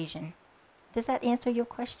more Asian. Does that answer your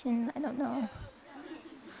question? I don't know.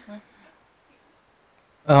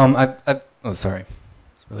 Oh, sorry,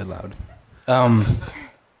 it's really loud.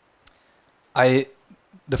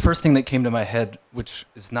 The first thing that came to my head, which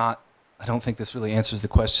is not, I don't think this really answers the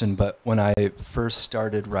question, but when I first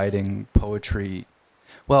started writing poetry,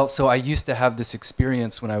 well, so I used to have this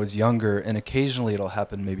experience when I was younger, and occasionally it'll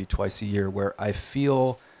happen maybe twice a year, where I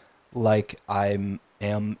feel like I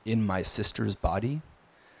am in my sister's body.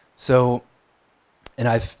 So, and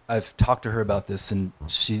I've talked to her about this, and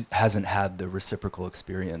she hasn't had the reciprocal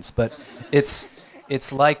experience, but it's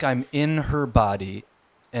like I'm in her body,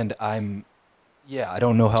 and I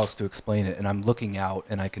don't know how else to explain it, and I'm looking out,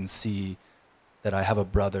 and I can see that I have a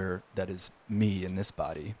brother that is me in this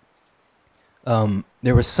body.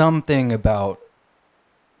 There was something about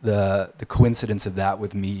the coincidence of that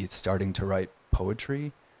with me starting to write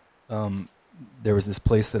poetry. There was this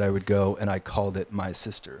place that I would go, and I called it my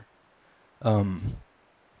sister. And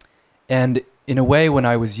in a way, when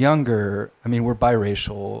I was younger, I mean, we're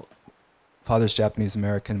biracial, father's Japanese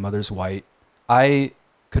American, mother's white. I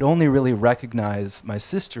could only really recognize my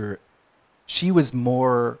sister. She was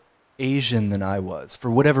more Asian than I was, for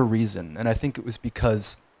whatever reason. And I think it was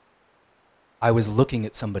because I was looking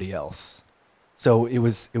at somebody else. So it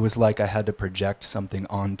was like I had to project something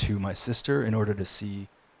onto my sister in order to see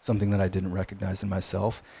something that I didn't recognize in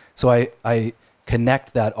myself. So I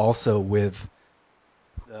connect that also with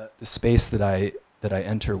the space that I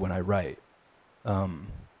enter when I write.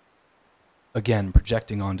 Again,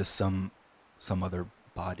 projecting onto some other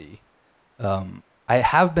body. I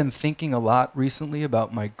have been thinking a lot recently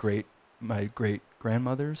about my great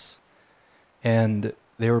grandmothers, and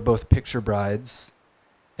they were both picture brides,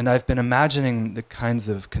 and I've been imagining the kinds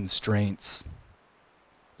of constraints,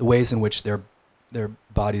 the ways in which their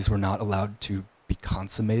bodies were not allowed to be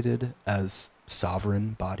consummated as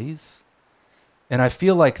sovereign bodies. And I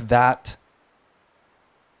feel like that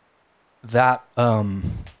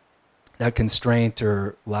constraint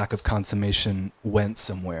or lack of consummation went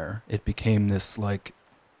somewhere. It became this like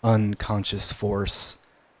unconscious force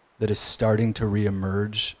that is starting to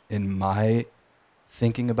reemerge in my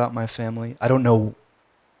thinking about my family. I don't know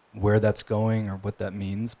where that's going or what that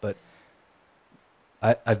means, but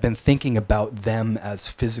I've been thinking about them as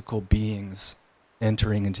physical beings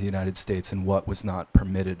entering into the United States and what was not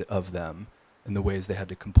permitted of them and the ways they had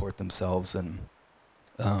to comport themselves, and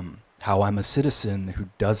how I'm a citizen who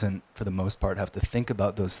doesn't, for the most part, have to think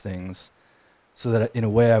about those things, so that in a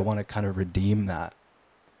way I want to kind of redeem that,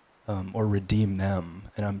 or redeem them.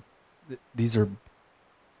 And these are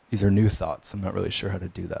new thoughts. I'm not really sure how to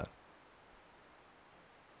do that.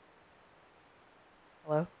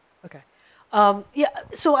 Hello? Okay. Yeah,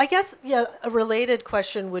 so I guess, yeah, a related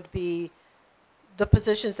question would be the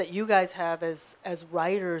positions that you guys have as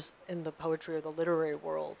writers in the poetry or the literary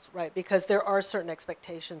worlds, right? Because there are certain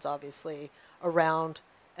expectations, obviously, around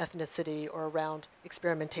ethnicity or around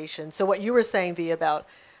experimentation. So what you were saying, Vi, about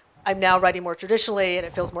I'm now writing more traditionally and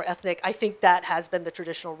it feels more ethnic, I think that has been the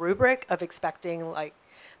traditional rubric of expecting like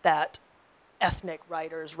that ethnic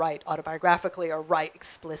writers write autobiographically or write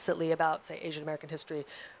explicitly about, say, Asian American history.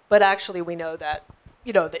 But actually we know that,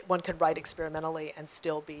 that one can write experimentally and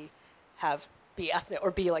still be ethnic or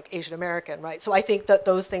be like Asian American, right? So I think that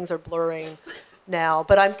those things are blurring now.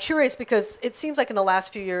 But I'm curious because it seems like in the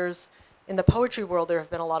last few years in the poetry world, there have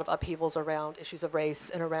been a lot of upheavals around issues of race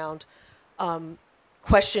and around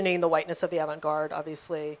questioning the whiteness of the avant-garde,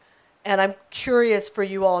 obviously. And I'm curious for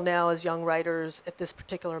you all now as young writers at this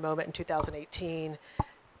particular moment in 2018,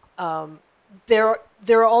 there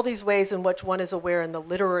are all these ways in which one is aware in the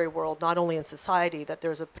literary world, not only in society, that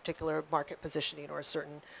there's a particular market positioning or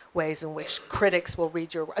certain ways in which critics will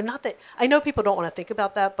read your work. Not that I know people don't want to think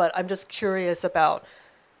about that, but I'm just curious about,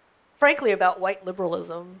 frankly, about white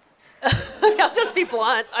liberalism. I mean, I'll just be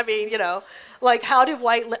blunt. I mean, like how do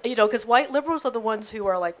because white liberals are the ones who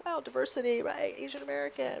are like, wow, diversity, right? Asian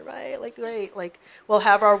American, right? Like, great. Like, we'll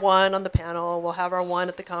have our one on the panel. We'll have our one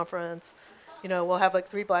at the conference. We'll have like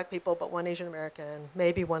 3 black people, but 1 Asian American,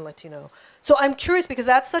 maybe 1 Latino. So I'm curious because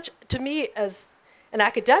that's to me, as an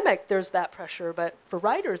academic, there's that pressure, but for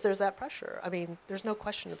writers, there's that pressure. I mean, there's no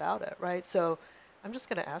question about it, right? So I'm just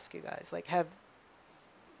going to ask you guys, like,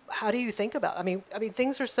 how do you think about it? I mean,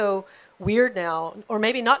 things are so weird now, or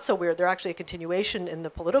maybe not so weird. They're actually a continuation in the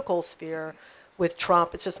political sphere with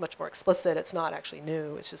Trump. It's just much more explicit. It's not actually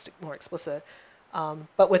new. It's just more explicit.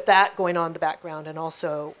 But with that going on in the background, and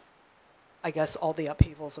also, I guess, all the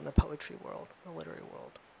upheavals in the poetry world, the literary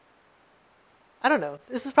world. I don't know.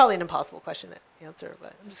 This is probably an impossible question to answer,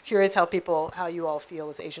 but I'm just curious how you all feel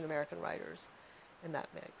as Asian American writers in that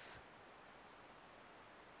mix.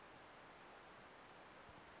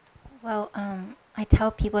 Well, I tell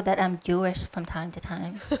people that I'm Jewish from time to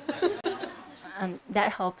time.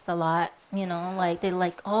 That helps a lot, like they're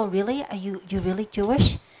like, oh, really? Are you really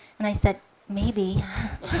Jewish? And I said, maybe.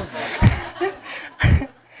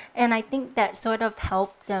 And I think that sort of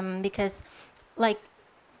helped them because, like,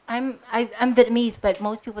 I'm Vietnamese, but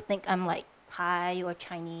most people think I'm like Thai or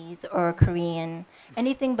Chinese or Korean,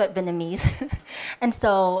 anything but Vietnamese. And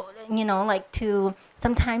so, like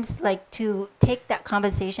sometimes to take that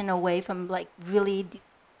conversation away from like really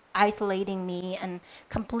isolating me and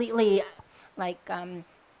completely like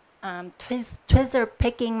Twizzler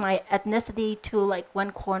picking my ethnicity to like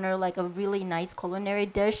one corner, like a really nice culinary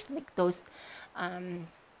dish, like those.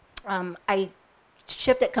 I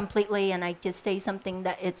shift it completely and I just say something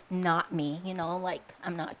that it's not me, like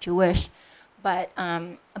I'm not Jewish, but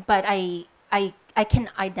I can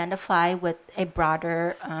identify with a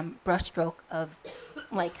broader brushstroke of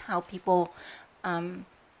like how people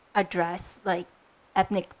address like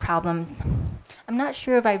ethnic problems. I'm not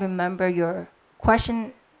sure if I remember your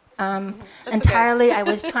question That's entirely. I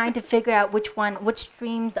was trying to figure out which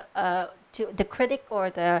streams to the critic or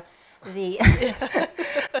the. Do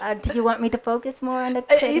you want me to focus more on the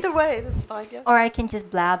critic? Either way, this is fine. Yeah. Or I can just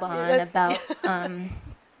blab on that's- about.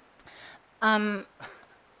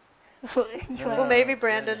 Well, maybe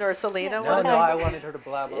Brandon or Celina. No, wants no, to- I wanted her to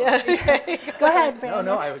blab on. Go ahead, No, Brandon.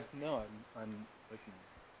 no, I'm listening.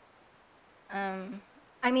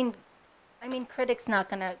 I mean, critics not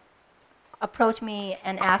gonna approach me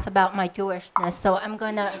and ask about my Jewishness, so I'm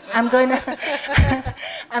going to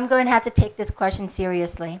have to take this question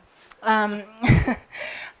seriously. I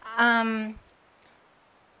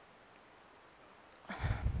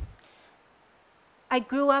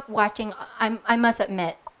grew up watching. I must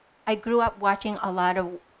admit, I grew up watching a lot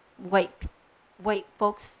of white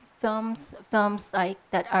folks films like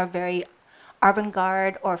that are very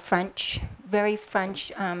avant-garde or French, very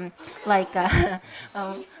French.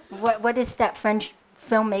 What is that French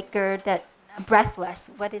filmmaker that Breathless?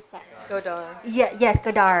 What is that? Godard. Yeah, yes,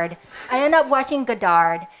 Godard. I ended up watching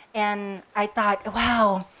Godard, and I thought,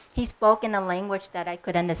 wow, he spoke in a language that I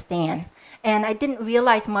could understand. And I didn't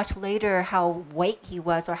realize much later how white he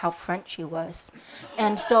was or how French he was.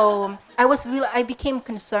 And so I became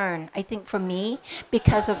concerned, I think for me,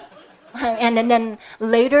 because of, and then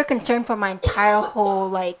later concerned for my entire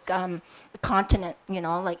whole continent,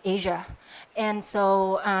 like Asia. And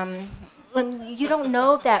so when you don't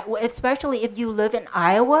know that, especially if you live in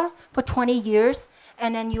Iowa for 20 years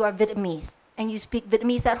and then you are Vietnamese and you speak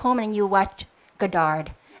Vietnamese at home and you watch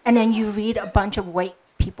Godard and then you read a bunch of white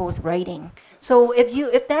people's writing. So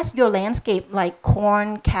if that's your landscape, like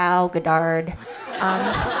corn, cow, Godard,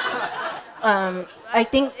 I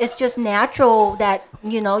think it's just natural that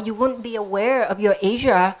you wouldn't be aware of your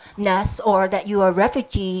Asia-ness or that you are a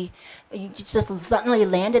refugee. You just suddenly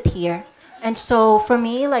landed here. And so for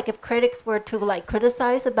me, if critics were to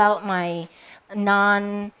criticize about my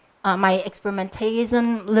my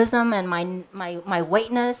experimentalism and my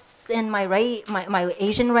whiteness in my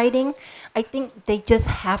Asian writing, I think they just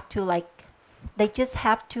have to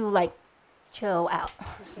chill out,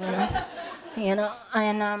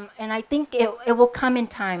 and I think it will come in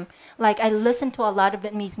time. I listen to a lot of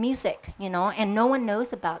Vietnamese music, and no one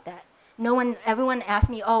knows about that. Everyone asked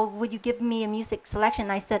me, oh, would you give me a music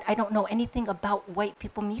selection? I said, I don't know anything about white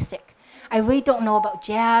people music. I really don't know about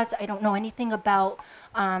jazz. I don't know anything about,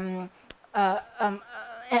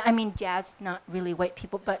 jazz is not really white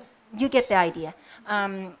people, but you get the idea.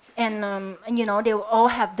 They will all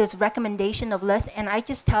have this recommendation of lists, and I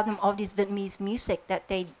just tell them all these Vietnamese music that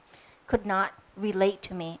they could not relate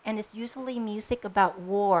to me. And it's usually music about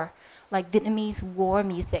war, like Vietnamese war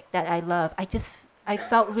music that I love. I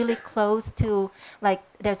felt really close to,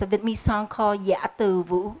 there's a Vietnamese song called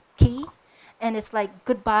AAWWW, and it's like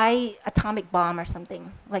Goodbye Atomic Bomb or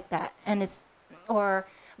something like that. And or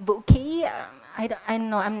Vũ khí, I don't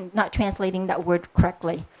know, I'm not translating that word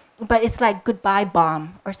correctly, but it's like Goodbye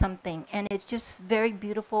Bomb or something. And it's just very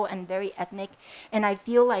beautiful and very ethnic. And I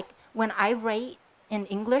feel like when I write in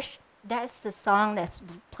English, that's the song is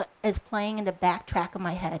playing in the backtrack of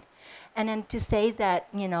my head. And then to say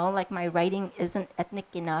that, my writing isn't ethnic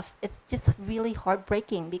enough, it's just really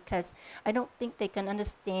heartbreaking because I don't think they can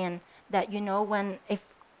understand that, when a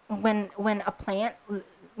plant,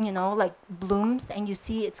 blooms and you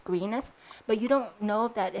see its greenness, but you don't know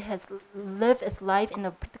that it has lived its life in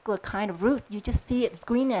a particular kind of root. You just see its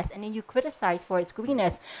greenness and then you criticize for its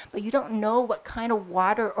greenness, but you don't know what kind of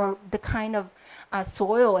water or the kind of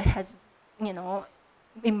soil it has,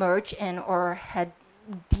 emerged in or had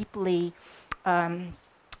deeply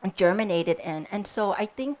germinated in. And so I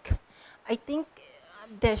think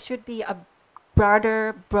there should be a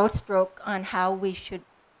broad stroke on how we should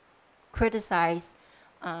criticize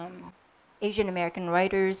Asian American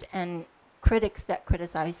writers and critics that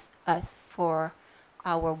criticize us for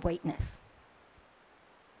our whiteness.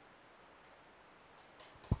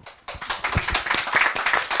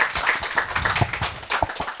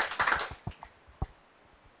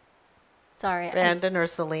 Sorry. Brandon or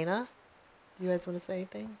Celina, do you guys want to say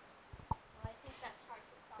anything? I think that's hard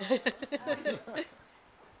to follow.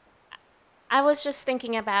 I was just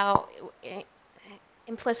thinking about,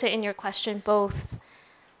 implicit in your question, both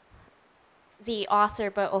the author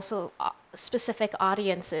but also specific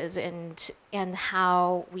audiences and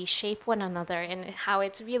how we shape one another, and how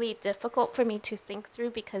it's really difficult for me to think through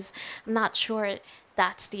because I'm not sure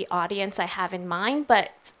that's the audience I have in mind,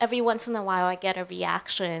 but every once in a while I get a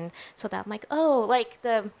reaction so that I'm like, oh, like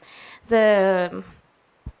the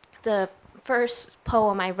first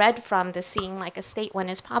poem I read from, the Seeing Like a State one,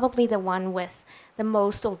 is probably the one with the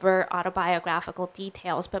most overt autobiographical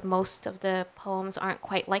details, but most of the poems aren't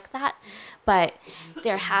quite like that. But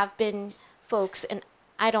there have been folks, and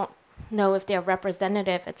I don't know if they're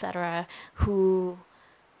representative, etc., who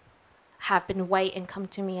have been white and come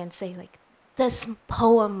to me and say, like, this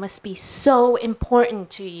poem must be so important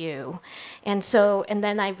to you. And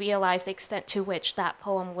then I realized the extent to which that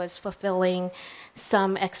poem was fulfilling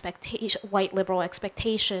some expectation, white liberal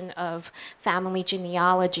expectation of family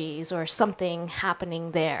genealogies or something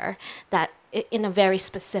happening there, that in a very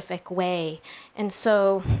specific way. And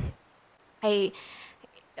so the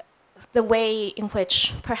way in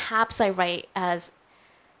which perhaps I write as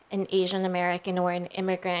an Asian American or an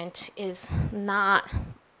immigrant is not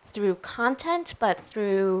through content, but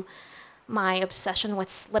through my obsession with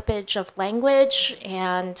slippage of language.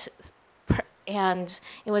 And it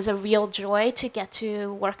was a real joy to get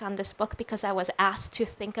to work on this book, because I was asked to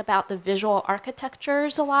think about the visual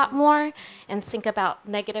architectures a lot more and think about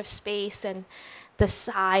negative space and the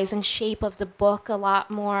size and shape of the book a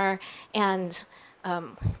lot more. And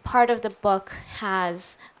part of the book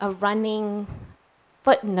has a running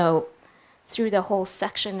footnote through the whole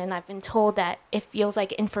section, and I've been told that it feels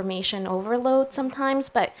like information overload sometimes,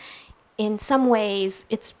 but in some ways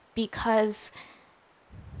it's because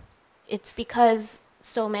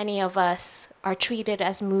so many of us are treated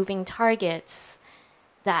as moving targets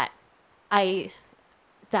that I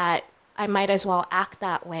might as well act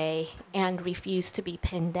that way and refuse to be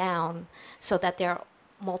pinned down, so that there are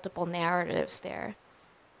multiple narratives there.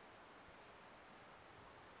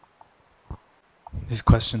 These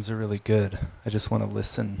questions are really good. I just want to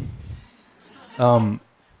listen. I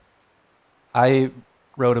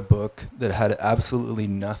wrote a book that had absolutely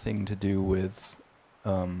nothing to do with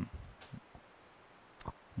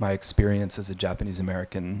my experience as a Japanese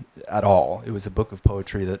American at all. It was a book of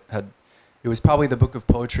poetry it was probably the book of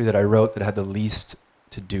poetry that I wrote that had the least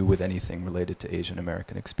to do with anything related to Asian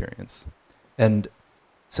American experience. And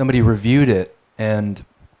somebody reviewed it and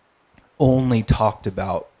only talked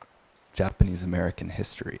about Japanese American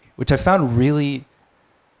history, which I found really,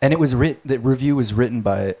 and the review was written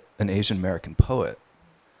by an Asian American poet.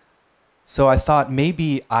 So I thought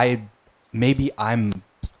maybe I'm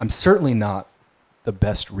certainly not the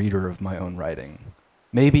best reader of my own writing.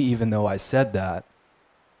 Maybe even though I said that,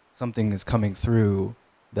 something is coming through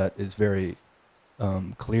that is very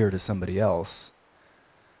clear to somebody else.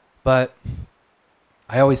 But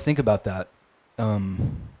I always think about that.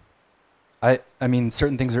 I mean,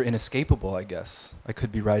 certain things are inescapable, I guess. I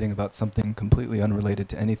could be writing about something completely unrelated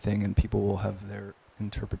to anything, and people will have their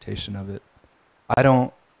interpretation of it. I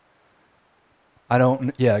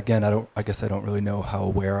guess I don't really know how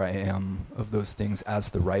aware I am of those things as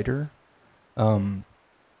the writer.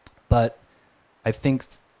 But I think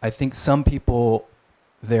some people,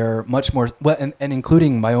 they're much more, well, and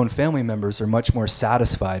including my own family members, are much more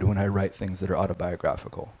satisfied when I write things that are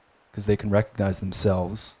autobiographical, because they can recognize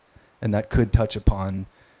themselves, and that could touch upon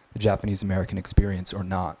the Japanese American experience or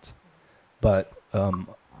not. But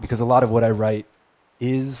because a lot of what I write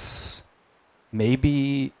is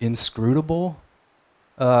maybe inscrutable,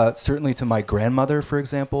 certainly to my grandmother, for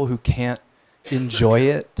example, who can't enjoy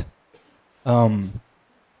it.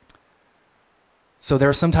 So there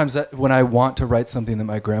are sometimes that when I want to write something that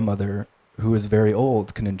my grandmother, who is very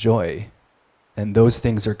old, can enjoy, and those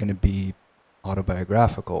things are going to be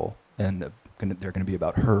autobiographical, and they're going to be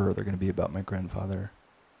about her, they're going to be about my grandfather.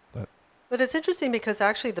 But it's interesting because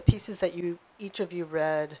actually the pieces that each of you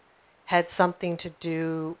read had something to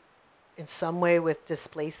do in some way with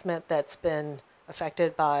displacement that's been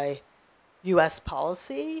affected by US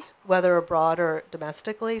policy, whether abroad or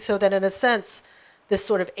domestically. So that in a sense, this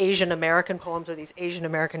sort of Asian American poems or these Asian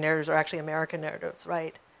American narratives are actually American narratives,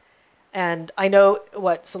 right? And I know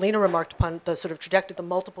what Celina remarked upon, the sort of the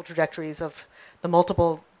multiple trajectories of the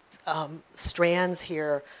multiple strands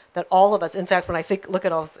here, that all of us, in fact, when I look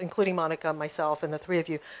at all, including Monica, myself, and the three of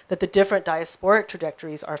you, that the different diasporic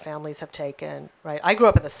trajectories our families have taken, right? I grew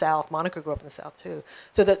up in the South, Monica grew up in the South too.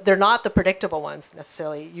 So that they're not the predictable ones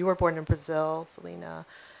necessarily. You were born in Brazil, Celina.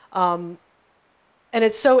 And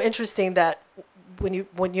it's so interesting that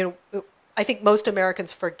I think most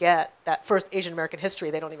Americans forget that first Asian American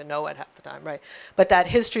history, they don't even know it half the time, right? But that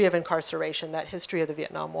history of incarceration, that history of the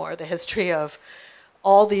Vietnam War, the history of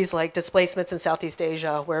all these like displacements in Southeast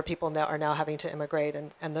Asia where people are now having to immigrate,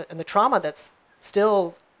 and the trauma that's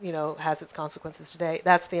still, has its consequences today,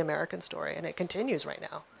 that's the American story, and it continues right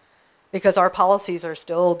now because our policies are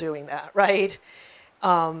still doing that, right?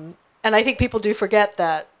 And I think people do forget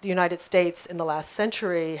that the United States in the last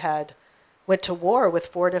century had, went to war with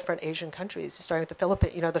 4 different Asian countries, starting with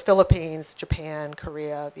the Philippines, Japan,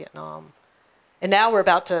 Korea, Vietnam. And now we're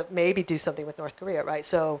about to maybe do something with North Korea, right?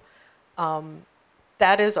 So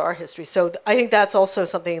that is our history. So I think that's also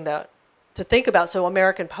something that to think about. So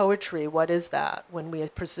American poetry, what is that when we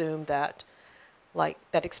presume that like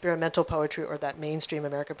that experimental poetry or that mainstream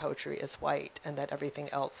American poetry is white and that everything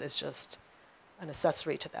else is just an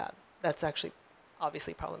accessory to that? That's actually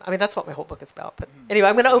obviously problematic. I mean, that's what my whole book is about. But anyway,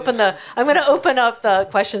 I'm going to open up the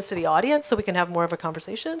questions to the audience so we can have more of a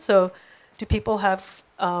conversation. So do people have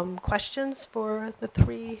questions for the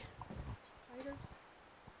 3 writers?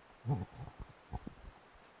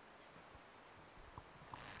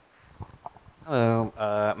 Hello,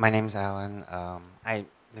 my name's Alan.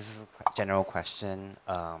 This is a general question,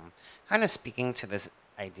 kind of speaking to this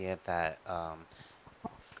idea that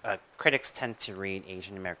critics tend to read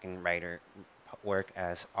Asian American writer work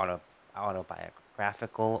as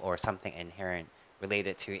autobiographical or something inherent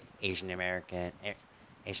related to Asian Americana.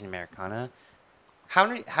 How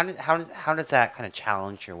does that kind of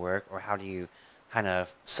challenge your work, or how do you kind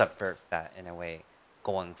of subvert that in a way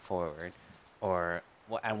going forward,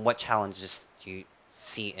 and what challenges do you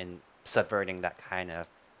see in subverting that kind of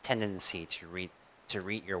tendency to read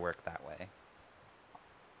your work that way?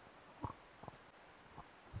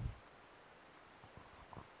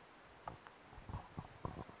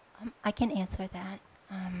 I can answer that.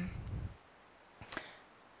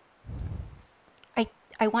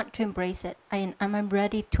 I want to embrace it. I'm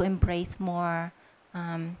ready to embrace more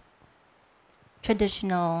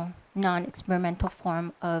traditional, non-experimental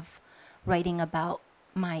form of writing about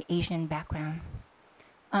my Asian background.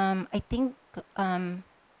 I think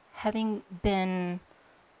having been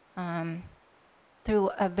through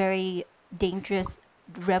a very dangerous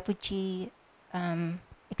refugee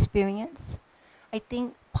experience, I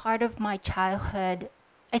think part of my childhood,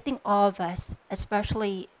 I think all of us,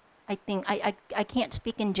 especially, I think, I can't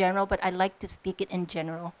speak in general, but I like to speak it in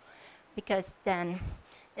general, because then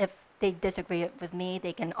if they disagree with me,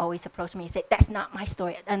 they can always approach me and say, that's not my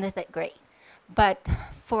story, and that's like, great. But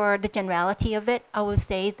for the generality of it, I would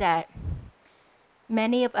say that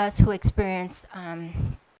many of us who experience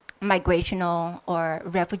migrational or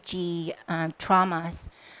refugee traumas,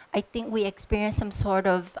 I think we experience some sort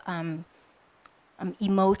of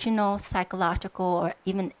emotional, psychological, or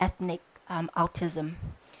even ethnic autism.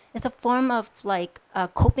 It's a form of like a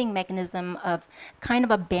coping mechanism of kind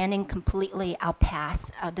of abandoning completely our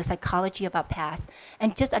past, the psychology of our past,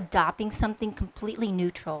 and just adopting something completely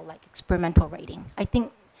neutral, like experimental writing. I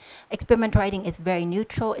think experimental writing is very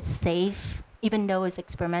neutral, it's safe, even though it's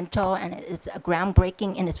experimental and it's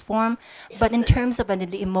groundbreaking in its form. But in terms of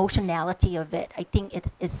the emotionality of it, I think it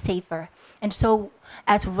is safer. And so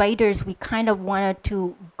as writers, we kind of wanted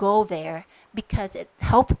to go there because it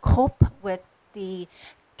helped cope with the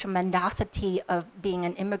tremendosity of being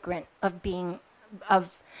an immigrant,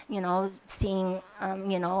 seeing,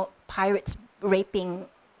 pirates raping,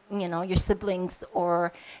 your siblings,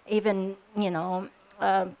 or even,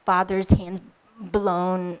 father's hands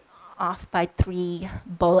blown off by 3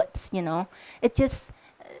 bullets, It just,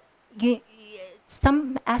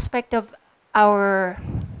 some aspect of our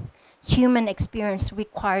human experience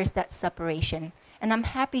requires that separation. And I'm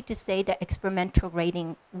happy to say that experimental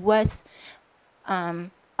writing was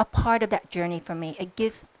a part of that journey for me. It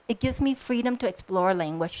gives me freedom to explore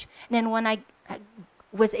language. And then when I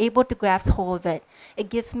was able to grasp hold of it, it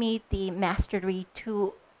gives me the mastery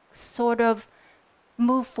to sort of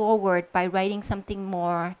move forward by writing something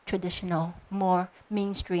more traditional, more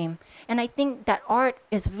mainstream. And I think that art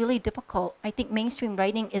is really difficult. I think mainstream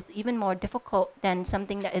writing is even more difficult than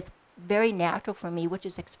something that is very natural for me, which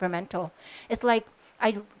is experimental. It's like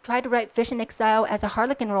I tried to write Fish in Exile as a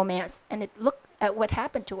Harlequin romance, and look at what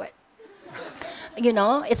happened to it.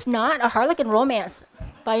 It's not a Harlequin romance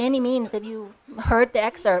by any means, if you heard the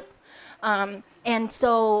excerpt. And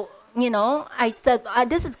so, I said,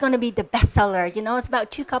 this is going to be the bestseller. It's about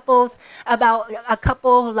 2 couples, about a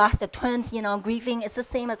couple who lost their twins, grieving. It's the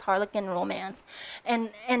same as Harlequin romance.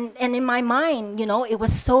 And in my mind, it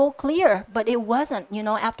was so clear, but it wasn't.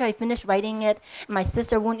 After I finished writing it, my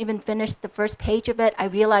sister wouldn't even finish the first page of it. I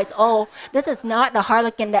realized, oh, this is not the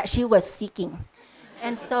Harlequin that she was seeking.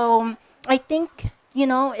 And so I think,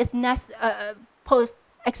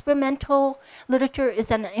 experimental literature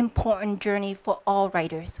is an important journey for all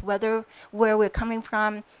writers, whether where we're coming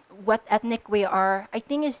from, what ethnic we are. I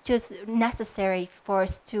think it's just necessary for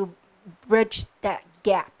us to bridge that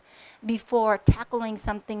gap before tackling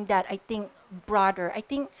something that I think broader. I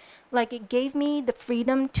think like it gave me the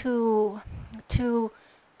freedom to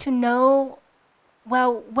know,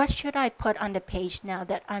 well, what should I put on the page now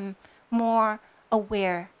that I'm more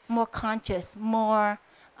aware, more conscious, more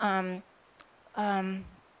that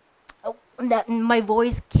my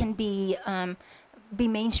voice can be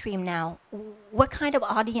mainstream now. What kind of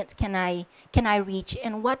audience can I reach,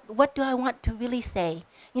 and what do I want to really say?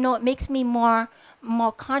 You know, it makes me more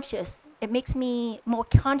conscious. It makes me more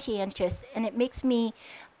conscientious, and it makes me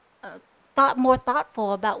more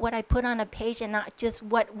thoughtful about what I put on a page, and not just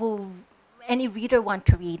what will any reader want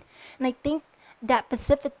to read. And I think that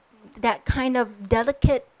that kind of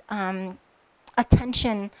delicate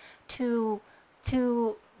attention to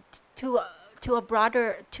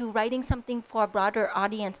writing something for a broader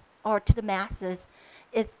audience or to the masses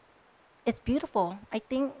it's beautiful. I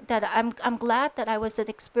think that I'm glad that I was an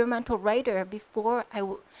experimental writer before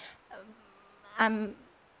I'm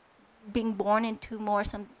being born into more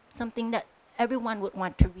something that everyone would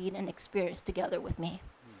want to read and experience together with me.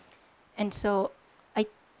 And so I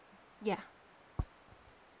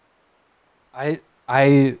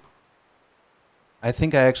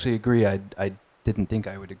think I actually agree. I didn't think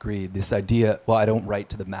I would agree. This idea, well, I don't write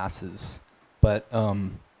to the masses, but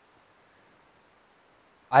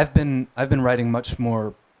I've been writing much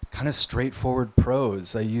more kind of straightforward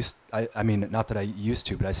prose. I mean, not that I used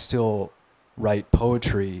to, but I still write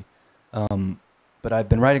poetry. But I've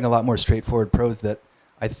been writing a lot more straightforward prose that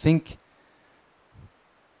I think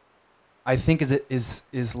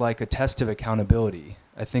is like a test of accountability.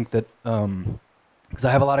 I think that because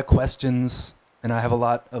I have a lot of questions and I have a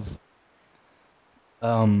lot of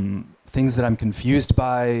things that I'm confused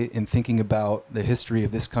by in thinking about the history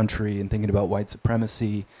of this country and thinking about white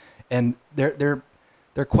supremacy, and they're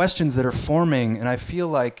questions that are forming, and I feel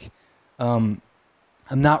like I'm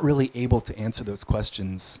not really able to answer those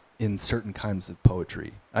questions in certain kinds of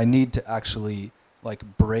poetry. I need to actually like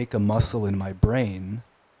break a muscle in my brain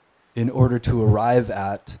in order to arrive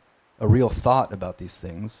at a real thought about these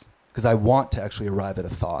things, because I want to actually arrive at a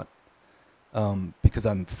thought, because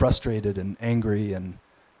I'm frustrated and angry, and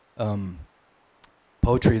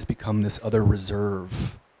poetry has become this other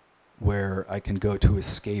reserve where I can go to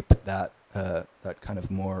escape that kind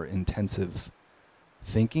of more intensive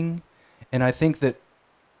thinking. And I think that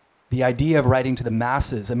the idea of writing to the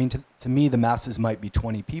masses, I mean, to me, the masses might be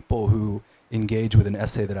 20 people who engage with an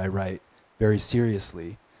essay that I write very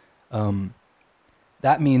seriously.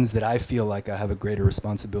 That means that I feel like I have a greater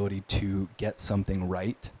responsibility to get something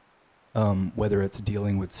right, whether it's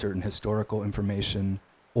dealing with certain historical information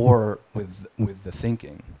or with the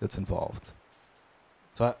thinking that's involved.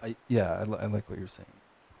 So I like what you're saying.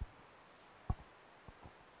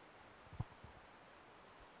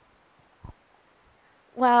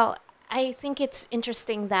 Well, I think it's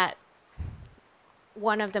interesting that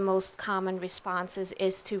one of the most common responses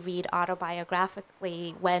is to read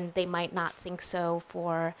autobiographically when they might not think so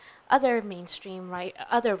for other mainstream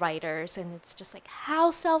other writers, and it's just like, how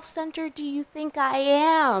self-centered do you think I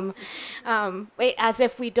am? As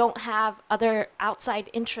if we don't have other outside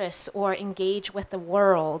interests or engage with the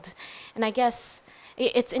world. And I guess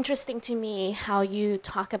it's interesting to me how you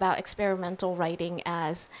talk about experimental writing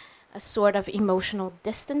as a sort of emotional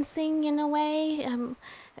distancing in a way.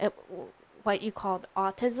 What you called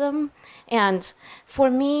autism. And for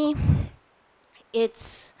me,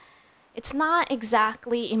 it's not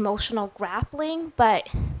exactly emotional grappling, but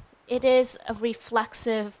it is a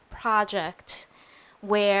reflexive project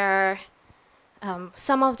where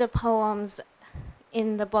some of the poems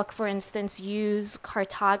in the book, for instance, use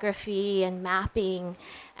cartography and mapping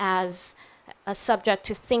as a subject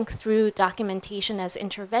to think through documentation as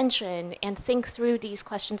intervention, and think through these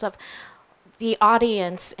questions of the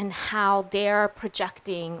audience and how they're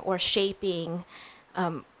projecting or shaping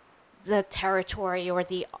the territory or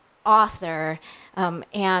the author,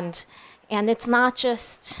 and it's not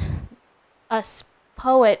just us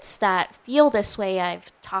poets that feel this way.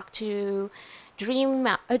 I've talked to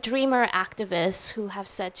dreamer activists who have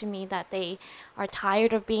said to me that they are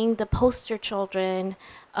tired of being the poster children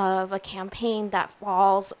of a campaign that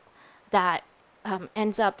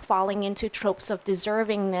ends up falling into tropes of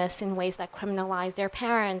deservingness in ways that criminalize their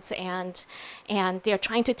parents, and they're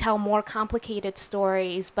trying to tell more complicated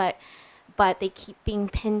stories, but they keep being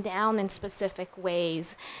pinned down in specific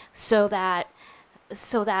ways, so that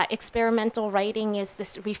experimental writing is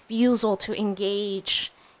this refusal to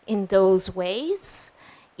engage in those ways,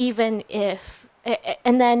 even if,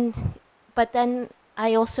 but then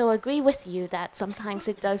I also agree with you that sometimes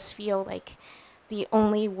it does feel like the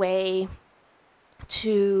only way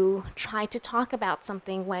to try to talk about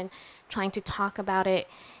something, when trying to talk about it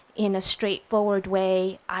in a straightforward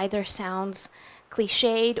way, either sounds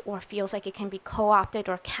cliched or feels like it can be co-opted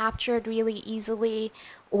or captured really easily,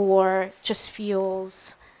 or just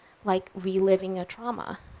feels like reliving a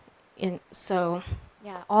trauma. So,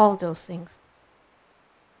 yeah, all of those things.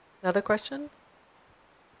 Another question?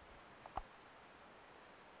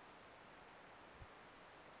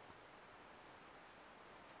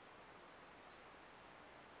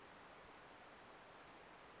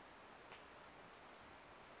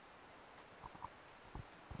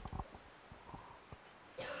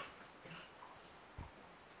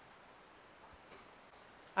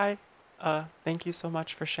 Hi, thank you so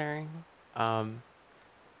much for sharing.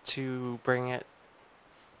 To bring it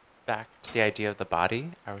back to the idea of the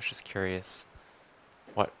body, I was just curious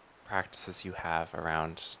what practices you have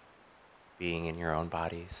around being in your own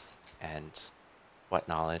bodies and what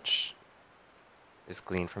knowledge is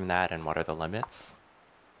gleaned from that and what are the limits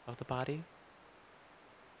of the body.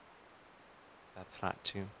 That's not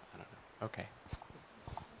too, I don't know. Okay.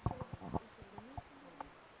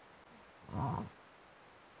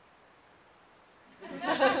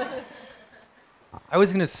 I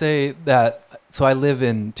was going to say that, so I live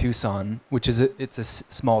in Tucson, which is it's a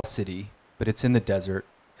small city, but it's in the desert,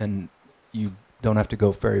 and you don't have to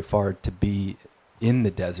go very far to be in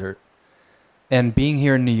the desert. And being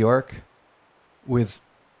here in New York with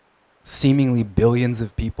seemingly billions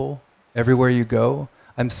of people everywhere you go,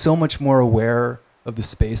 I'm so much more aware of the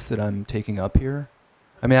space that I'm taking up here.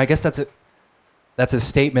 I mean, I guess that's a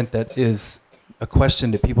statement that is a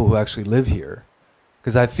question to people who actually live here.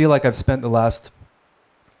 Because I feel like I've spent the last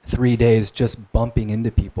 3 days just bumping into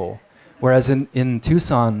people. Whereas in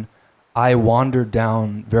Tucson, I wander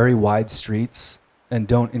down very wide streets and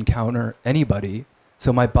don't encounter anybody.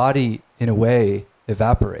 So my body, in a way,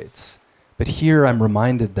 evaporates. But here I'm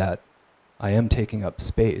reminded that I am taking up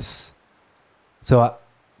space. So,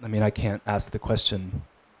 I mean, I can't ask the question.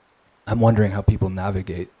 I'm wondering how people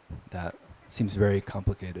navigate that. Seems very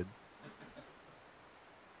complicated.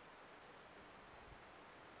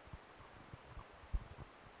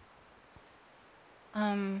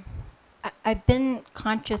 I've been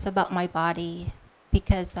conscious about my body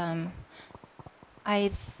because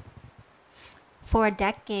for a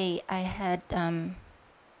decade, I had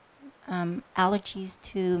allergies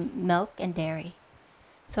to milk and dairy,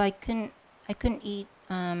 so I couldn't eat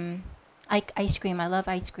ice cream. I love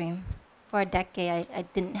ice cream. For a decade, I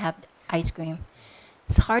didn't have ice cream.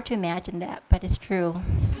 It's hard to imagine that, but it's true.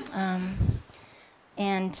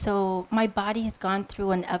 And so my body has gone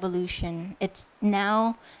through an evolution. It's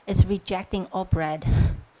rejecting all bread.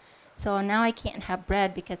 So now I can't have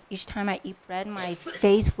bread because each time I eat bread, my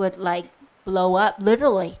face would like blow up,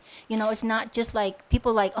 literally. You know, it's not just like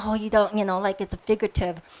people like, oh, you don't, you know, like it's a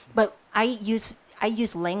figurative. But I use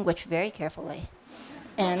language very carefully.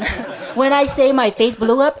 And when I say my face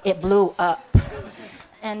blew up, it blew up.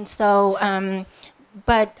 And so,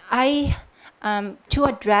 but to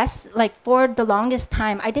address, like for the longest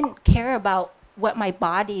time, I didn't care about what my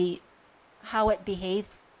body, how it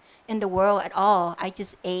behaves in the world at all. I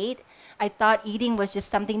just ate. I thought eating was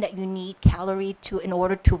just something that you need calorie to in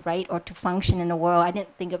order to write or to function in the world. I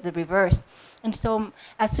didn't think of the reverse. And so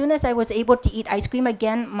as soon as I was able to eat ice cream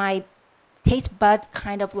again, my taste buds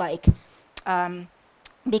kind of like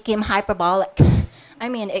became hyperbolic. I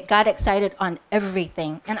mean, it got excited on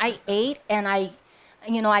everything. And I ate and I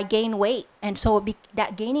gained weight. And so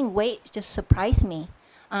that gaining weight just surprised me.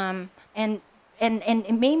 And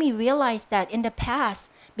it made me realize that in the past,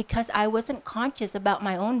 because I wasn't conscious about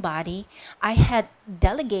my own body, I had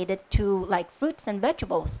delegated to like fruits and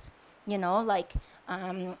vegetables, you know, like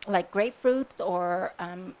grapefruits or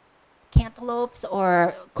cantaloupes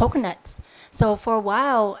or coconuts. So for a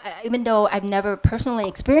while, even though I've never personally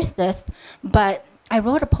experienced this, but I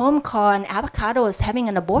wrote a poem called "An Avocado is Having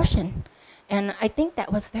an Abortion." And I think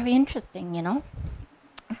that was very interesting, you know,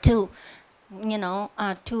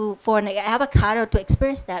 for an avocado to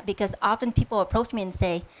experience that, because often people approach me and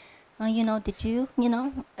say, well, you know, did you, you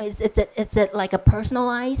know, is it like a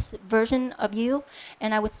personalized version of you?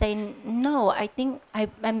 And I would say, no, I think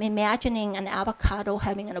I'm imagining an avocado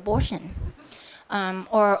having an abortion.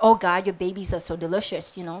 Or, oh God, your babies are so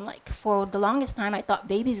delicious, you know, like for the longest time I thought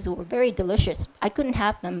babies were very delicious. I couldn't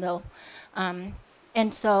have them though.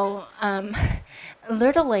 And so,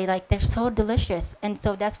 literally, like, they're so delicious. And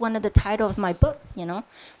so that's one of the titles of my books, you know.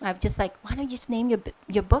 I'm just like, why don't you just name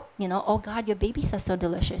your book, you know, oh God, your babies are so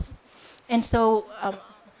delicious. And so,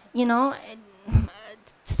 you know,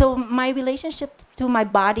 so my relationship to my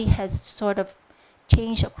body has sort of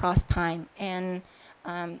changed across time. And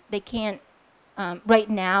they can't, right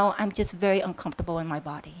now, I'm just very uncomfortable in my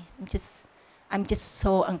body. I'm just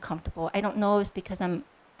so uncomfortable. I don't know if it's because I'm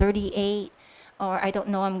 38, or I don't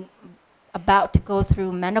know, I'm about to go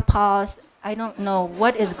through menopause. I don't know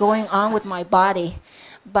what is going on with my body.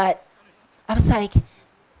 But I was like,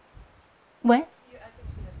 what?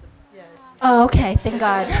 Oh, okay, thank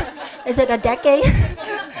God. Is it a decade?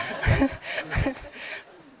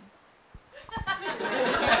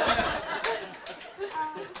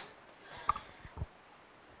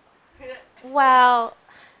 Well,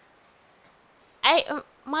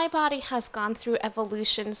 my body has gone through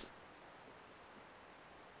evolutions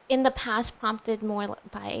in the past, prompted more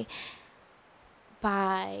by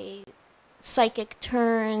psychic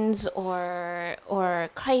turns or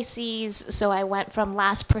crises. So I went from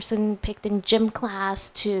last person picked in gym class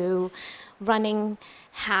to running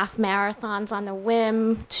half marathons on a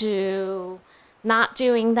whim to not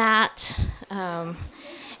doing that.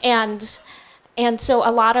 And so a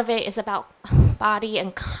lot of it is about body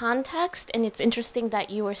and context. And it's interesting that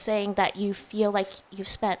you were saying that you feel like you've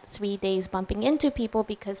spent 3 days bumping into people,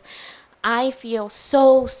 because I feel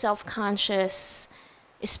so self-conscious,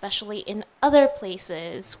 especially in other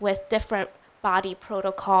places with different body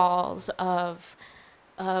protocols of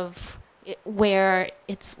where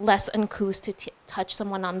it's less uncouth to touch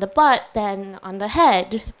someone on the butt than on the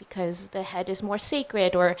head, because the head is more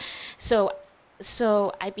sacred. Or so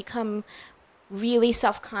I become really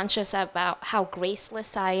self-conscious about how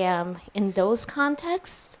graceless I am in those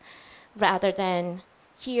contexts, rather than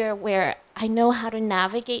here where I know how to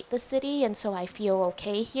navigate the city, and so I feel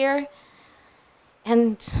okay here.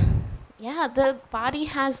 And yeah, the body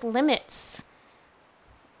has limits.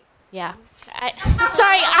 Yeah.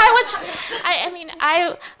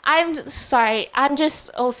 I'm sorry. I'm just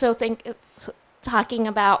also talking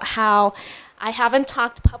about how I haven't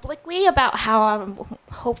talked publicly about how I'm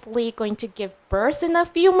hopefully going to give birth in a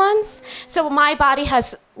few months. So my body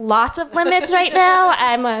has lots of limits right now.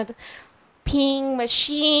 I'm a peeing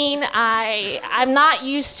machine. I'm not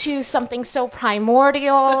used to something so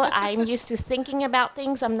primordial. I'm used to thinking about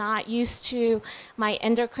things. I'm not used to my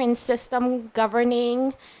endocrine system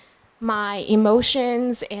governing my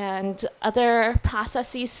emotions and other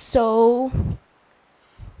processes so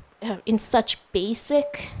in such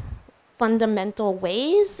basic, fundamental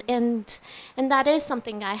ways, and that is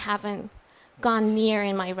something I haven't gone near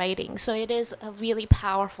in my writing. So it is a really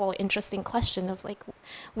powerful, interesting question of, like,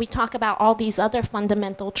 we talk about all these other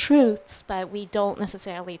fundamental truths, but we don't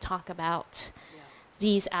necessarily talk about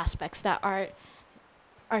these aspects that are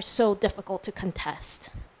so difficult to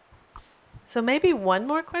contest. So maybe one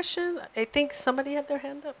more question. I think somebody had their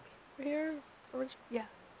hand up here. Yeah.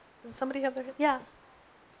 Did somebody have their hand? Yeah.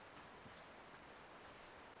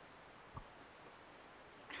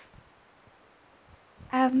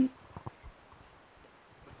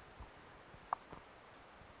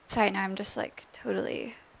 Sorry, now I'm just like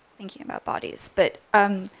totally thinking about bodies. But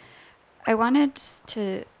I wanted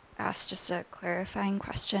to ask just a clarifying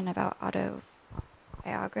question about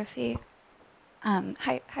autobiography.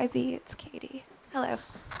 Hi, V, it's Katie. Hello.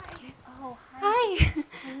 Hi. Oh, hi.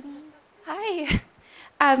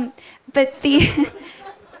 Hi. But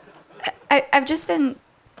I've just been,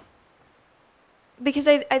 because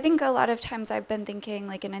I think a lot of times I've been thinking,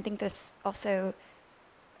 like, and I think this also,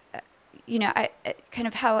 I kind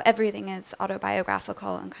of how everything is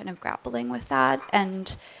autobiographical and kind of grappling with that.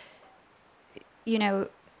 And,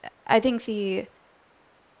 I think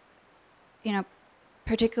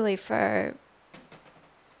particularly for,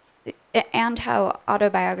 and how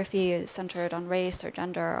autobiography is centered on race or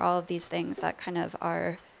gender, all of these things that kind of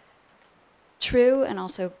are true and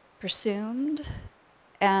also presumed.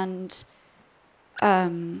 And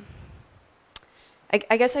I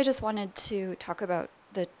guess I just wanted to talk about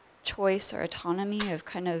the choice or autonomy of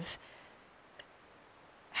kind of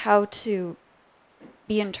how to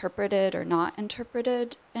be interpreted or not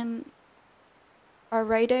interpreted in our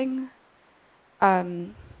writing.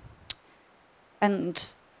 And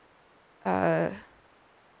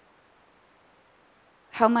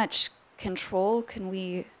how much control can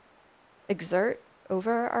we exert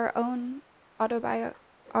over our own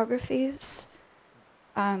autobiographies?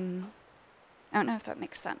 I don't know if that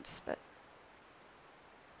makes sense, but.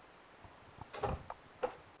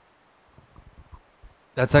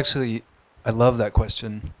 That's actually, I love that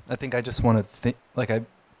question. I think I just want to think, like, I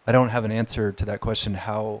don't have an answer to that question.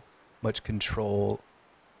 How much control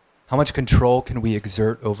can we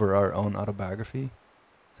exert over our own autobiography?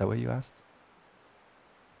 Is that what you asked?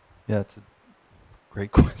 Yeah, that's a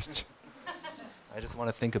great question. I just want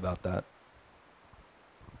to think about that.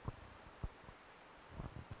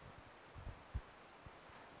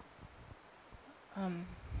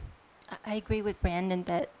 I agree with Brandon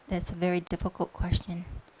that that's a very difficult question.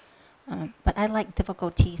 But I like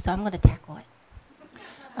difficulty, so I'm going to tackle it.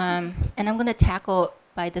 And I'm going to tackle it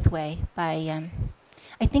by this way. I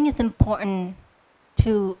think it's important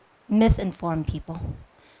to misinform people,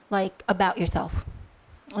 like about yourself.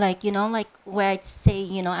 Like, like where I say,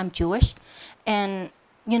 I'm Jewish, and,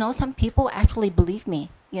 some people actually believe me,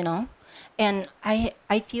 and I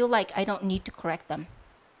feel like I don't need to correct them.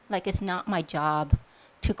 Like, it's not my job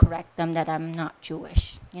to correct them that I'm not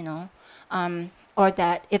Jewish, or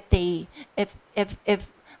that if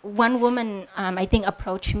one woman, I think,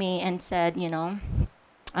 approached me and said,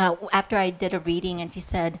 after I did a reading, and she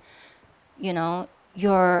said, your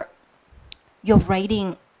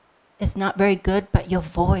writing is not very good, but your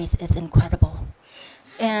voice is incredible.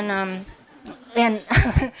 And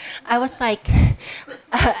I was like,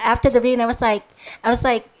 after the reading, I was like,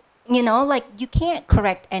 like, you can't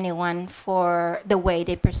correct anyone for the way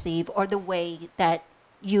they perceive or the way that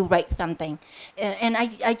you write something. And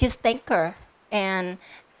I just thank her. And,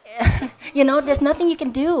 there's nothing you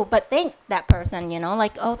can do but thank that person,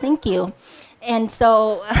 like, oh, thank you. And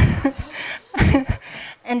so,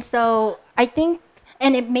 and so I think,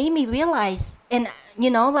 and it made me realize, and,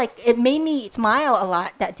 like, it made me smile a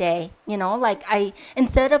lot that day, like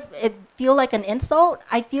instead of it feel like an insult,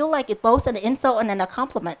 I feel like it's both an insult and then a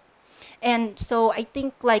compliment. And so I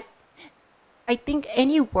think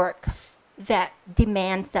any work that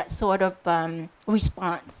demands that sort of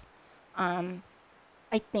response,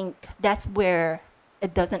 I think that's where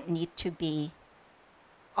it doesn't need to be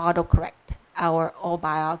autocorrect our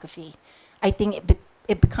autobiography. I think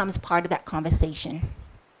it becomes part of that conversation.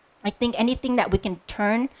 I think anything that we can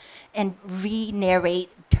turn and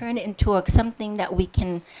re-narrate, turn it into something that we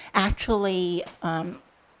can actually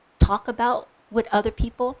talk about with other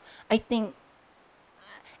people. I think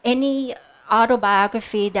any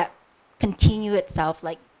autobiography that continue itself,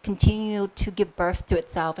 like continue to give birth to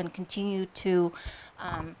itself and continue to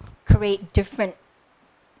create different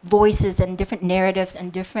voices and different narratives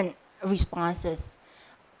and different responses,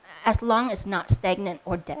 as long as not stagnant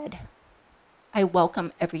or dead, I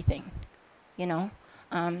welcome everything,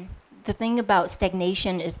 The thing about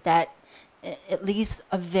stagnation is that it leaves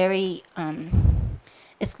a very,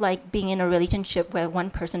 it's like being in a relationship where one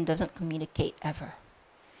person doesn't communicate ever.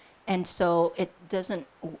 And so it doesn't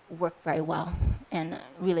work very well. And a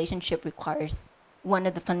relationship requires one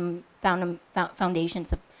of the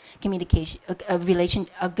foundations of communication.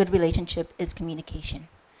 A good relationship is communication.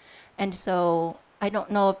 And so I don't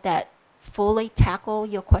know if that fully tackle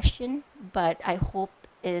your question, but I hope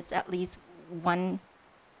it's at least 1/5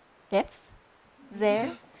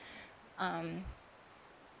 there. I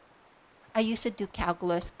used to do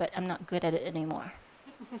calculus, but I'm not good at it anymore.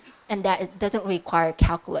 And that it doesn't require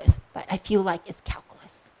calculus, but I feel like it's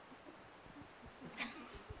calculus.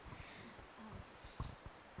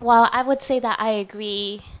 Well, I would say that I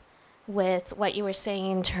agree with what you were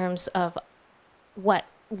saying in terms of what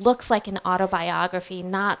looks like an autobiography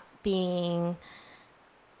not being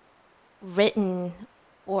written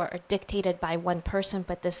or dictated by one person,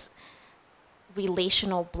 but this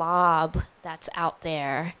relational blob that's out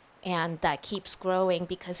there and that keeps growing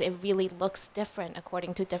because it really looks different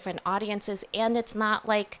according to different audiences. And it's not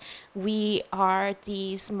like we are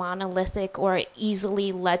these monolithic or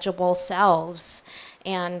easily legible selves.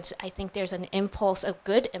 And I think there's an impulse, a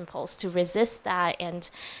good impulse, to resist that.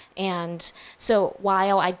 And so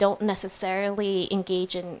while I don't necessarily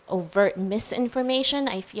engage in overt misinformation,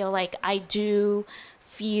 I feel like I do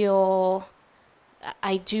feel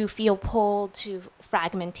pulled to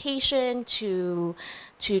fragmentation, to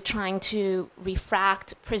trying to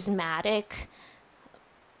refract prismatic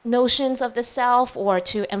notions of the self, or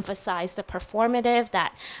to emphasize the performative,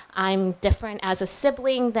 that I'm different as a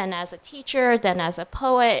sibling than as a teacher, than as a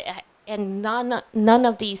poet, and none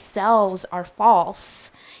of these selves are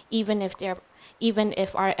false, even if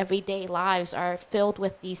our everyday lives are filled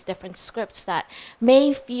with these different scripts that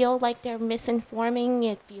may feel like they're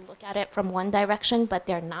misinforming if you look at it from one direction, but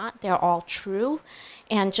they're not. They're all true.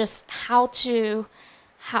 And just how to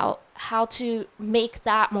make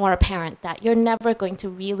that more apparent, that you're never going to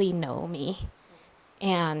really know me.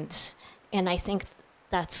 And I think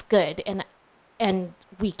that's good. And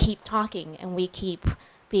we keep talking and we keep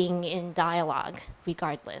being in dialogue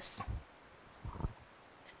regardless.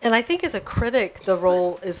 And I think as a critic, the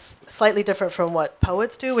role is slightly different from what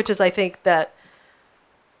poets do, which is, I think, that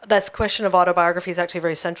this question of autobiography is actually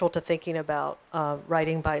very central to thinking about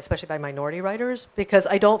writing especially by minority writers, because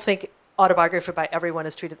I don't think autobiography by everyone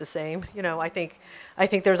is treated the same. I think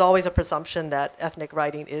there's always a presumption that ethnic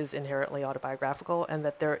writing is inherently autobiographical, and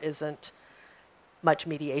that there isn't much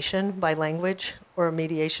mediation by language or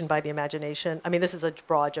mediation by the imagination. I mean, this is a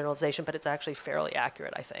broad generalization, but it's actually fairly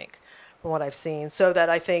accurate, I think, from what I've seen. So that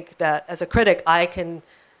I think that as a critic, I can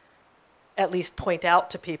at least point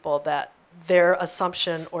out to people that their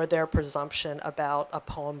assumption or their presumption about a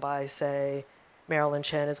poem by, say, Marilyn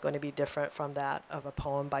Chen is going to be different from that of a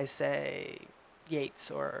poem by, say,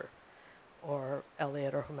 Yeats or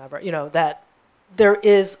Eliot or whomever. You know, that there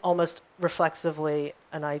is almost reflexively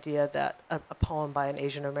an idea that a poem by an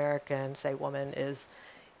Asian American, say, woman, is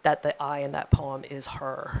that the I in that poem is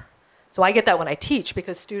her. So I get that when I teach,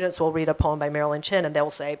 because students will read a poem by Marilyn Chen and they'll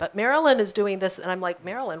say, but Marilyn is doing this, and I'm like,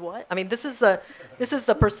 Marilyn, what? I mean, this is the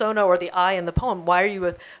persona or the I in the poem. Why are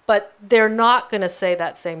you? But they're not going to say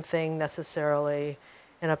that same thing necessarily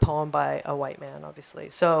in a poem by a white man, obviously.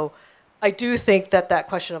 So I do think that that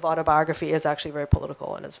question of autobiography is actually very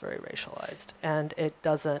political and it's very racialized, and it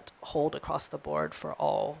doesn't hold across the board for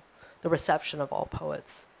all the reception of all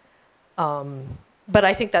poets. But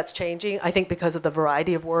I think that's changing. I think because of the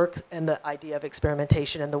variety of work and the idea of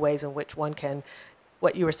experimentation and the ways in which one can,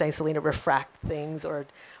 what you were saying, Celina, refract things or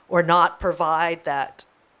not provide that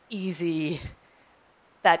easy,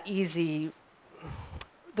 the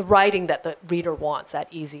writing that the reader wants, that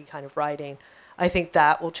easy kind of writing. I think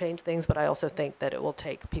that will change things, but I also think that it will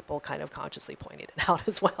take people kind of consciously pointing it out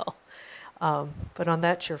as well. But on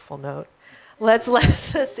that cheerful note, let's let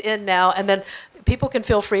this in now, and then people can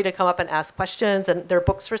feel free to come up and ask questions, and there are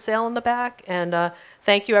books for sale in the back, and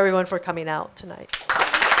thank you everyone for coming out tonight.